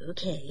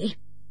 Okay.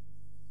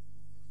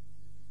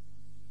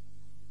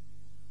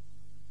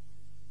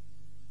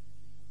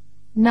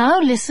 Now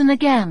listen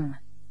again.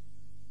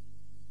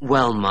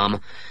 Well, Mum,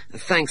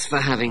 thanks for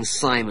having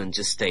Simon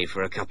to stay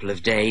for a couple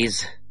of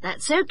days.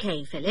 That's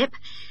okay, Philip.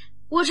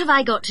 What have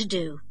I got to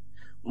do?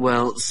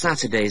 Well,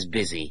 Saturday's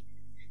busy.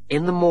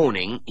 In the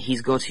morning,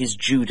 he's got his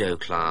judo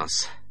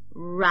class.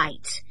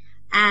 Right.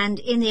 And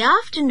in the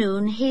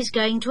afternoon, he's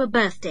going to a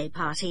birthday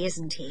party,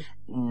 isn't he?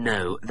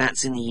 No,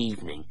 that's in the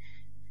evening.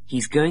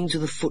 He's going to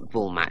the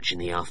football match in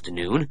the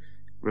afternoon.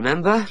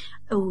 Remember?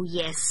 Oh,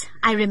 yes,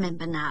 I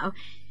remember now.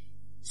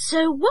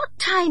 So what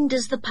time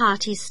does the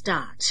party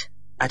start?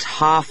 At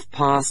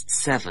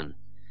 7:30.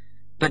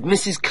 But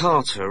Mrs.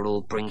 Carter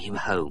will bring him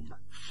home.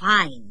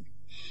 Fine.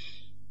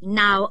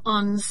 Now,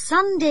 on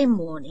Sunday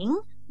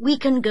morning, we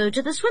can go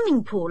to the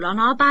swimming pool on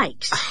our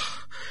bikes.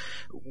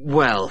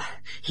 Well,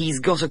 he's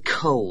got a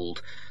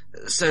cold,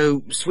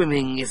 so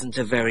swimming isn't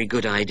a very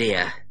good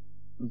idea.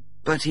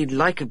 But he'd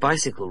like a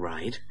bicycle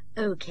ride.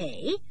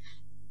 Okay.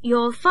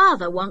 Your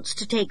father wants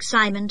to take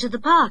Simon to the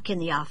park in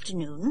the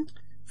afternoon.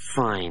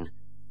 Fine.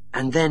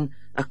 And then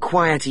a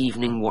quiet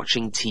evening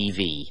watching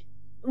TV.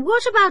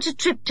 What about a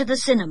trip to the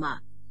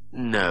cinema?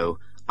 No,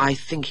 I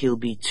think he'll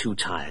be too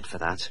tired for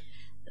that.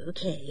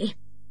 Okay.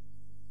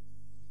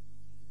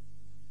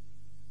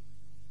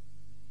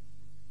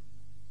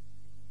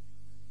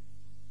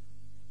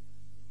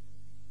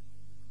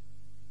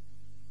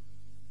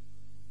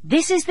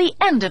 This is the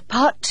end of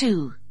part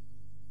 2.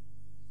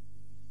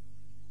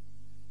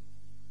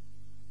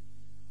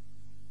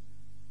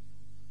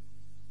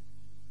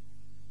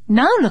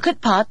 Now look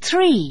at part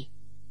 3.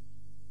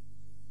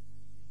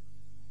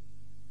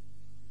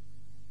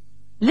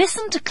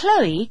 Listen to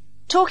Chloe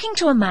talking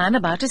to a man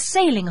about a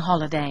sailing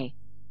holiday.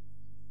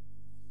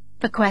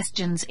 For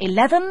questions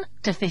 11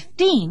 to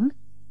 15,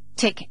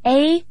 tick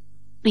A,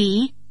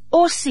 B,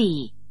 or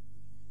C.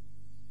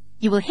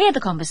 You will hear the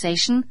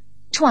conversation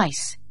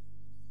twice.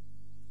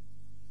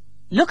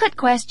 Look at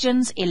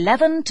questions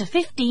 11 to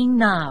 15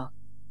 now.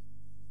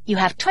 You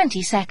have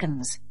 20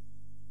 seconds.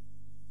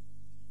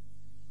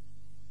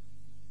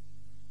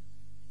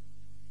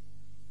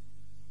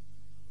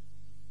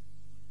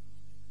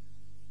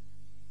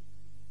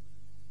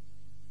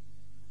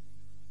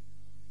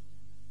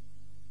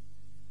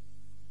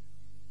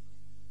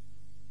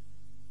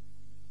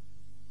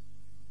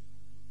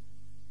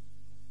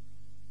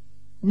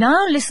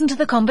 Now listen to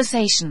the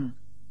conversation.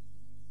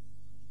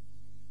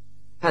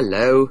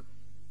 Hello.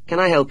 Can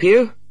I help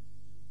you?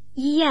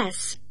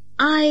 Yes,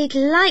 I'd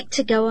like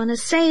to go on a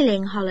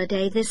sailing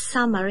holiday this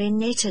summer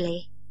in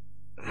Italy.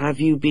 Have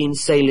you been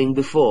sailing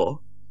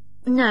before?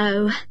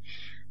 No.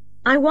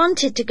 I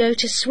wanted to go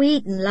to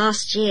Sweden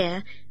last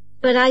year,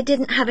 but I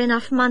didn't have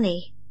enough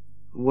money.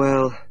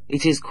 Well,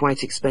 it is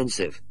quite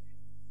expensive.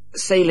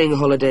 Sailing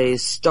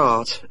holidays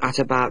start at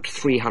about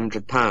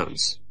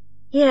 £300.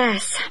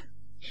 Yes.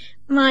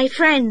 My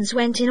friends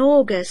went in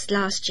August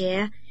last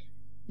year.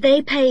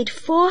 They paid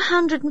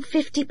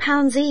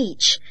 £450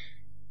 each.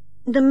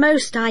 The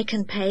most I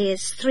can pay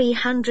is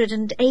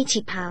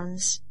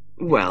 £380.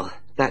 Well,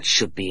 that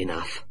should be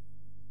enough.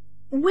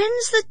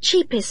 When's the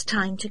cheapest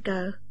time to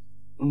go?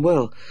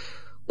 Well,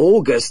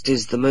 August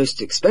is the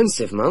most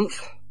expensive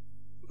month.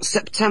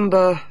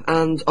 September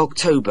and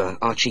October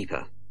are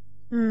cheaper.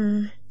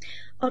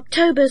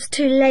 October's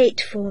too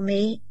late for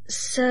me,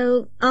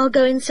 so I'll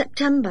go in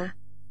September.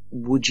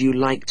 Would you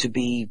like to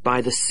be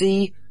by the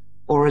sea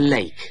or a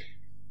lake?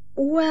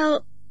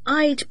 Well,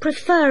 I'd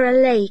prefer a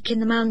lake in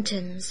the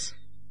mountains.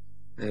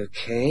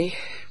 Okay.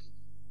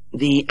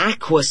 The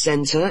Aqua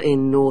Centre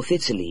in North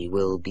Italy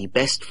will be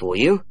best for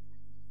you.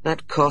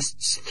 That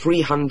costs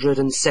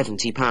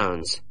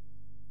 £370.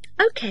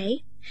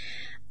 Okay.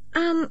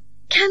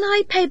 Can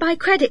I pay by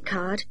credit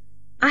card?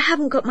 I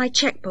haven't got my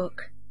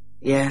chequebook.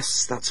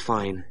 Yes, that's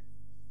fine.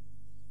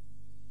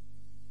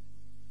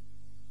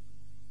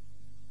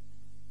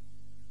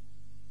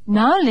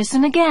 Now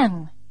listen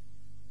again.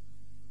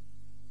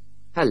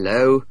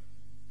 Hello.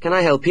 Can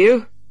I help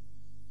you?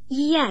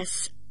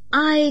 Yes,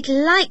 I'd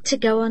like to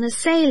go on a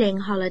sailing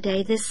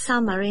holiday this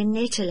summer in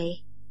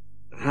Italy.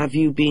 Have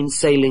you been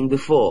sailing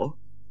before?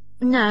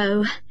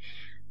 No.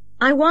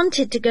 I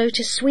wanted to go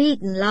to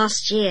Sweden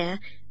last year,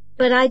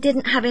 but I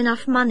didn't have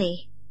enough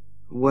money.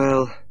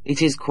 Well,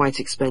 it is quite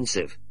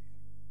expensive.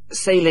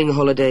 Sailing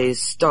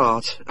holidays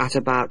start at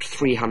about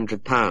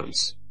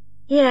 £300.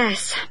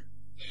 Yes.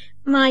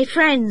 My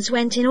friends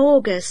went in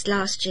August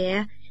last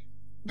year.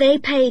 They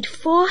paid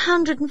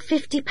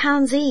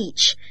 £450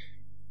 each.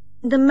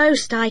 The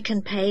most I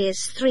can pay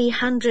is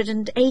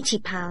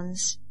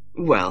 £380.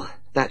 Well,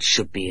 that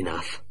should be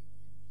enough.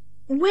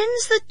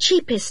 When's the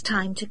cheapest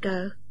time to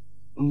go?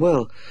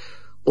 Well,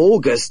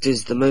 August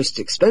is the most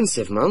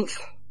expensive month.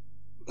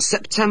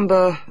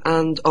 September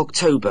and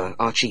October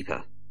are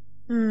cheaper.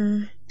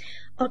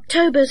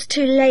 October's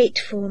too late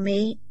for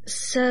me,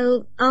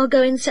 so I'll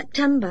go in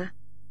September.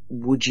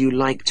 Would you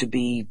like to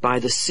be by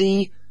the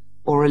sea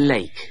or a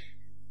lake?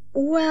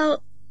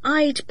 Well,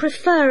 I'd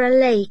prefer a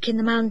lake in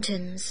the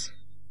mountains.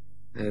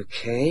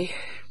 Okay.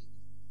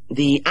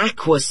 The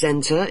Aqua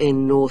Centre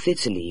in North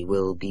Italy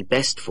will be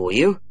best for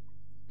you.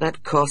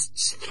 That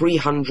costs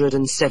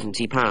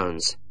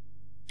 £370.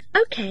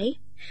 Okay.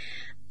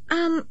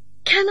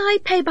 Can I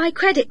pay by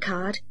credit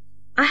card?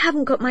 I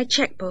haven't got my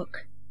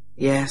chequebook.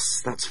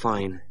 Yes, that's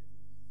fine.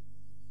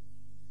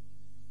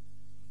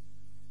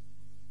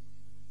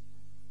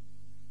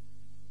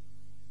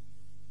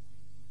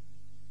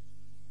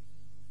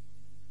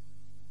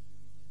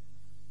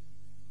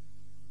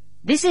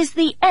 This is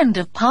the end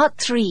of part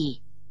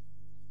 3.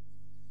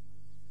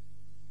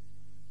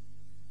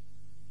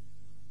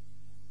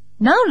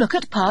 Now look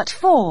at part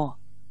 4.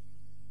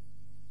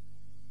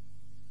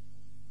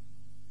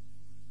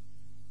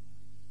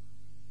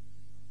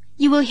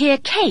 You will hear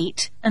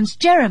Kate and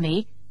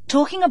Jeremy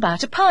talking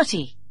about a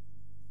party.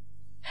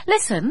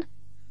 Listen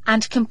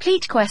and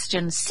complete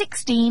questions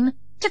 16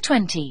 to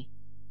 20.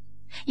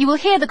 You will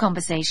hear the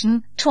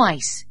conversation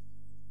twice.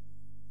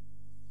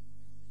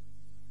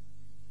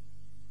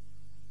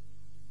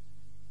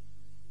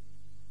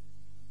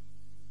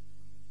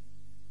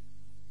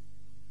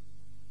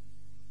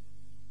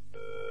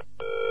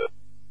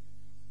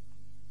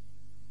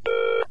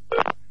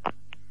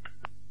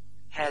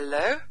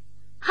 Hello?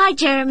 Hi,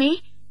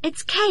 Jeremy.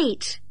 It's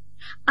Kate.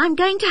 I'm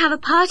going to have a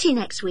party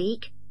next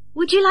week.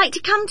 Would you like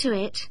to come to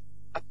it?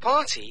 A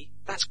party?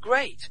 That's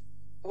great.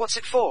 What's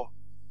it for?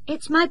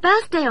 It's my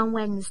birthday on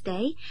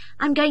Wednesday.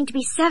 I'm going to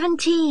be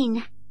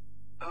 17.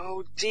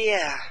 Oh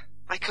dear.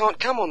 I can't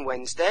come on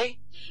Wednesday.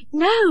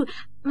 No,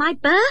 my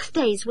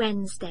birthday's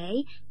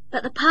Wednesday,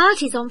 but the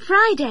party's on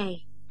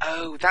Friday.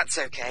 Oh, that's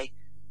okay.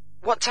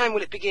 What time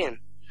will it begin?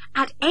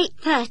 At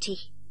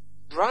 8:30.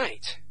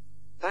 Right.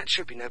 That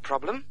should be no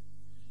problem.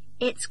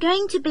 It's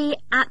going to be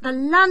at the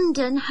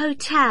London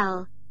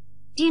Hotel.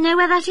 Do you know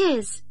where that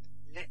is?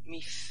 Let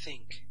me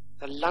think.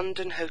 The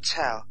London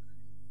Hotel.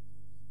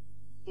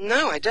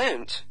 No, I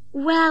don't.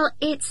 Well,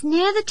 it's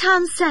near the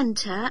town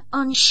centre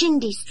on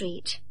Shindy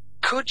Street.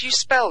 Could you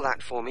spell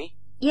that for me?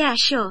 Yeah,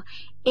 sure.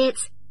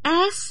 It's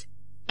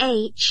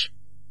S-H-I-N-D-Y.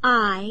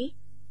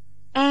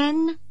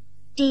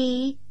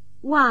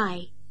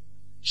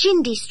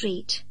 Shindy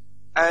Street.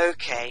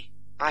 Okay,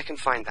 I can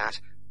find that.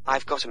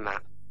 I've got a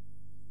map.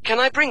 Can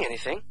I bring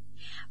anything?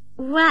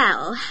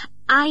 Well,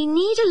 I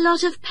need a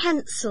lot of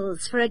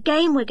pencils for a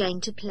game we're going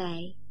to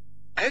play.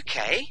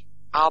 Okay,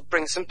 I'll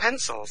bring some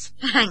pencils.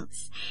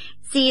 Thanks.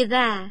 See you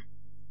there.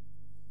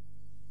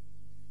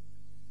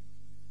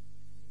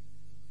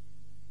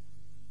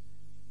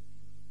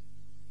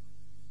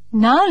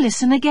 Now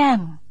listen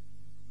again.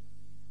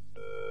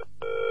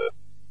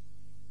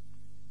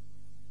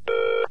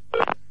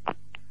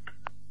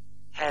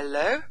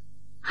 Hello?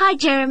 Hi,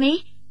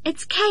 Jeremy.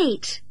 It's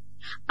Kate.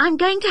 I'm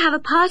going to have a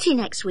party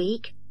next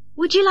week.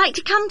 Would you like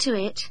to come to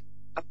it?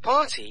 A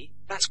party?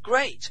 That's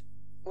great.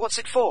 What's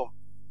it for?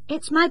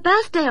 It's my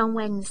birthday on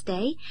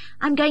Wednesday.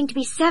 I'm going to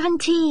be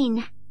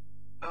 17.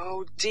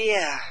 Oh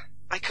dear.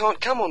 I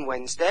can't come on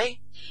Wednesday.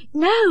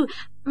 No,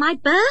 my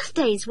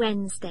birthday's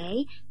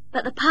Wednesday,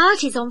 but the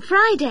party's on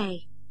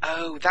Friday.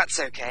 Oh, that's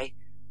okay.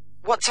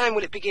 What time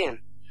will it begin?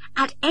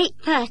 At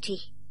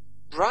 8:30.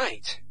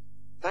 Right.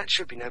 That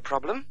should be no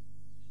problem.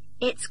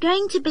 It's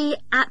going to be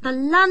at the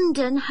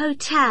London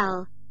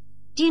Hotel.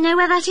 Do you know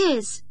where that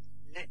is?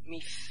 Let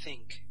me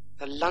think.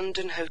 The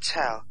London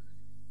Hotel.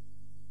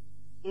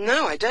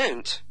 No, I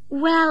don't.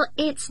 Well,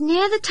 it's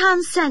near the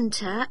town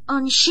centre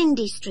on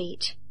Shindy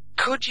Street.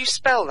 Could you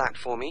spell that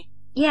for me?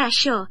 Yeah,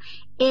 sure.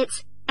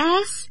 It's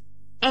S-H-I-N-D-Y.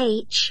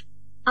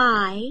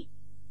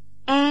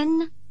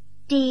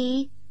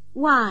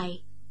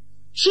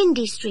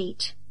 Shindy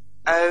Street.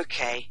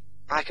 Okay,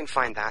 I can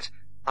find that.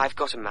 I've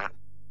got a map.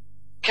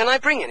 Can I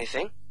bring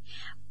anything?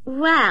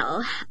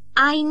 Well,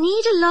 I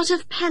need a lot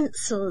of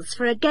pencils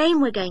for a game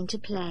we're going to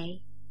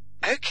play.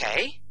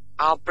 Okay,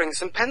 I'll bring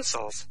some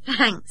pencils.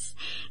 Thanks.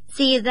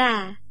 See you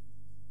there.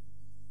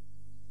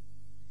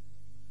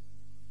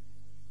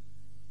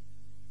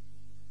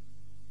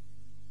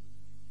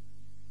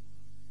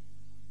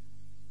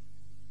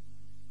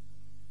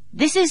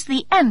 This is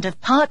the end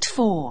of part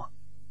 4.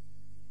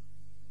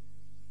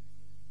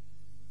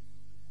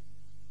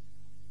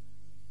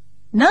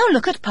 Now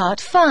look at part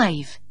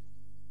 5.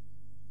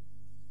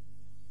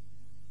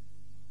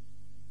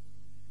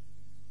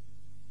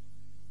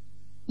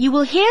 You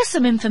will hear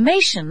some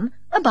information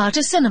about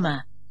a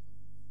cinema.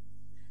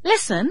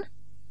 Listen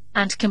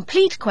and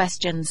complete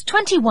questions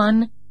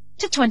 21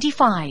 to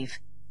 25.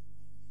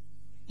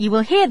 You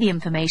will hear the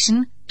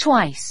information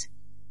twice.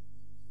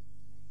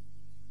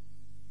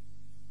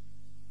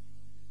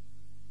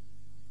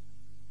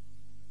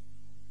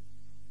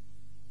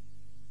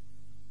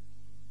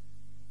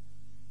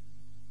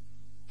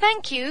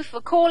 Thank you for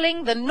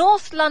calling the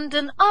North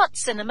London Art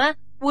Cinema,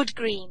 Wood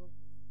Green.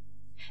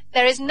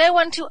 There is no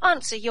one to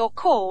answer your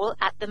call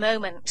at the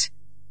moment.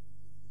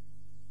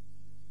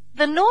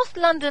 The North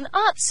London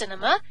Art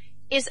Cinema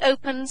is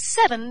open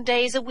 7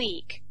 days a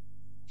week,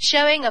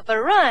 showing a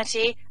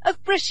variety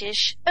of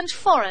British and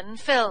foreign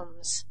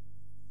films.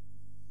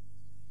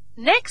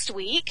 Next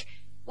week,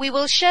 we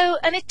will show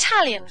an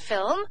Italian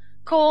film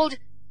called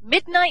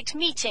Midnight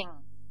Meeting.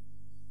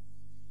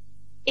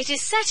 It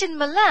is set in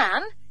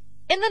Milan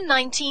in the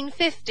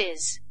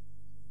 1950s.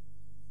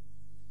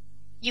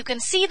 You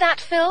can see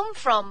that film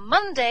from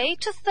Monday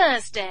to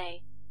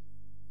Thursday.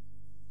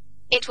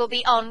 It will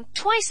be on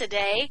twice a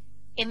day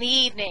in the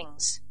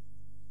evenings.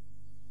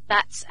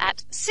 That's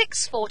at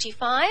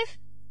 6:45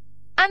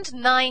 and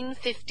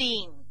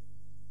 9:15.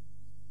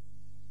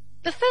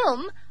 The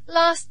film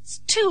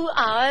lasts 2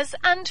 hours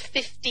and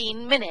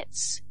 15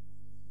 minutes.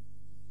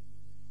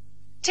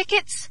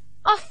 Tickets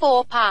are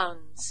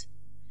 £4,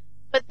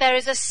 but there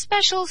is a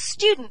special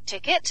student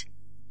ticket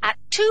at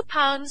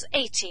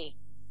 £2.80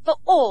 for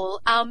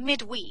all our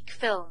midweek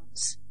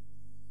films.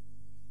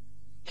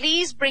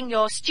 Please bring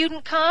your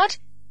student card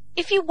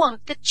if you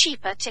want the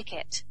cheaper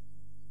ticket.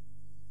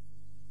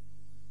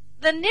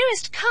 The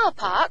nearest car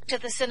park to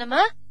the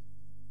cinema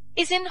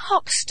is in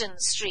Hoxton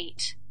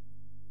Street.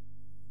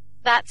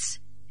 That's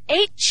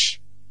H-A-U-X-T-O-N.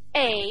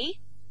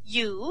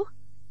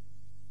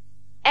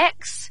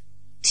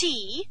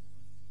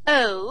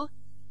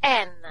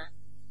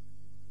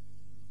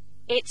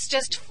 It's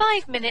just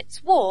 5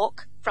 minutes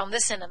walk from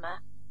the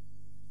cinema.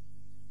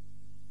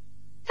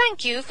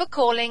 Thank you for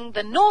calling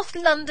the North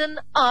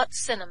London Art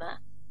Cinema.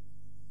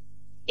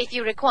 If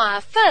you require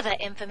further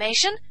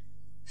information,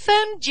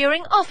 phone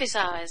during office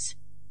hours,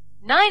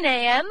 9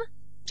 a.m.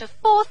 to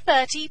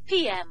 4:30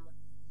 p.m.,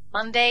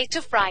 Monday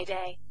to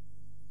Friday.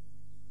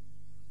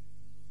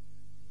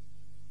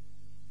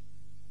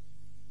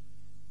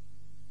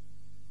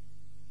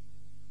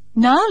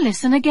 Now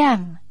listen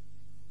again.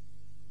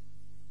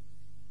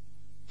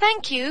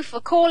 Thank you for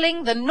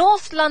calling the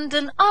North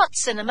London Art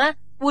Cinema,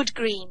 Wood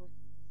Green.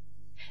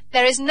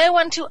 There is no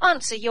one to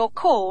answer your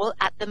call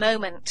at the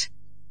moment.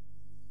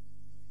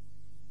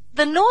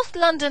 The North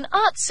London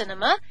Art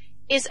Cinema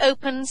is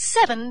open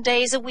 7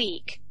 days a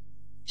week,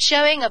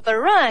 showing a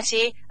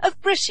variety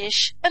of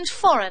British and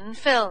foreign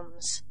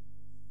films.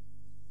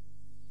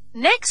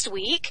 Next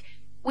week,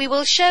 we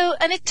will show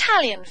an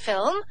Italian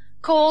film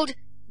called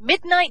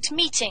Midnight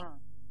Meeting.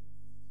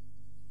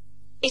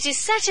 It is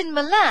set in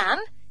Milan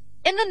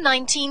in the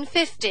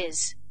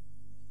 1950s.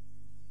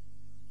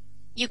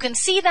 You can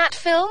see that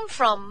film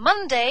from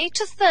Monday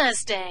to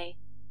Thursday.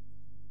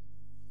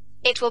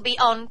 It will be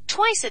on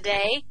twice a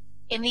day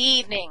in the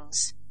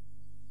evenings.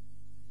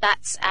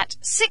 That's at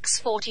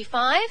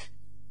 6:45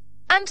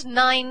 and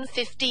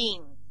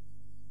 9:15.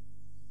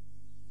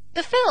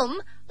 The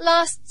film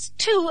lasts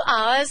 2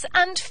 hours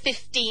and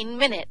 15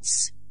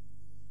 minutes.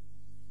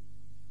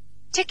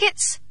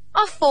 Tickets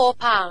are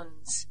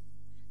 £4,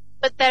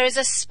 but there is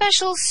a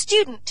special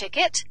student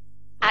ticket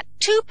at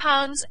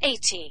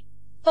 £2.80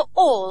 for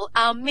all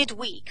our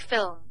midweek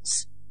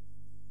films.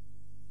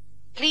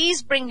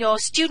 Please bring your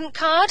student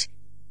card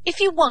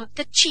if you want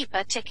the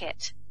cheaper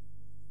ticket.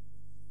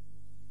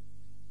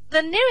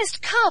 The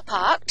nearest car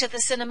park to the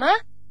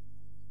cinema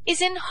is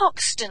in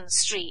Hoxton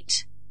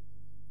Street.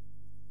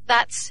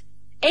 That's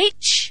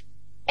H-A-U-X-T-O-N.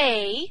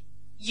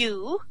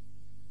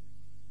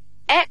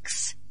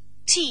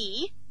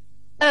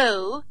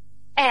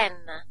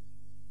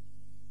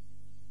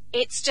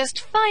 It's just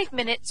 5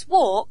 minutes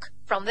walk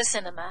from the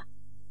cinema.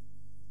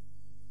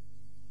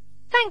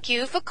 Thank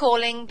you for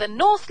calling the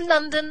North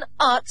London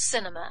Art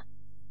Cinema.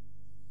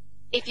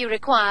 If you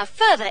require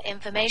further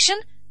information,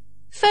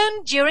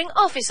 phone during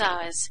office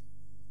hours,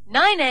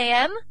 9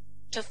 a.m.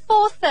 to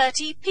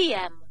 4:30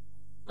 p.m.,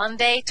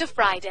 Monday to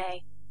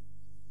Friday.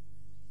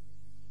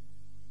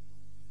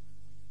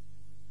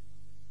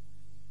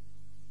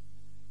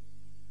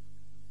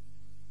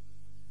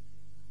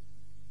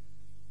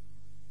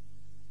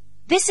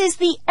 This is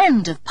the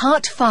end of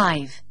part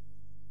 5.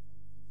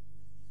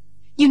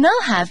 You now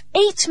have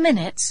 8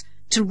 minutes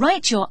to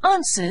write your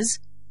answers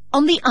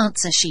on the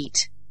answer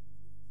sheet.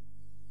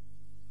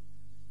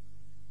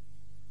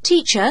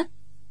 Teacher,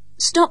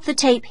 stop the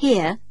tape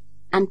here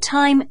and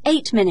time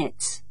 8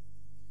 minutes.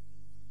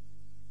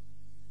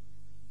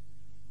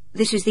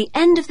 This is the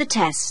end of the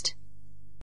test.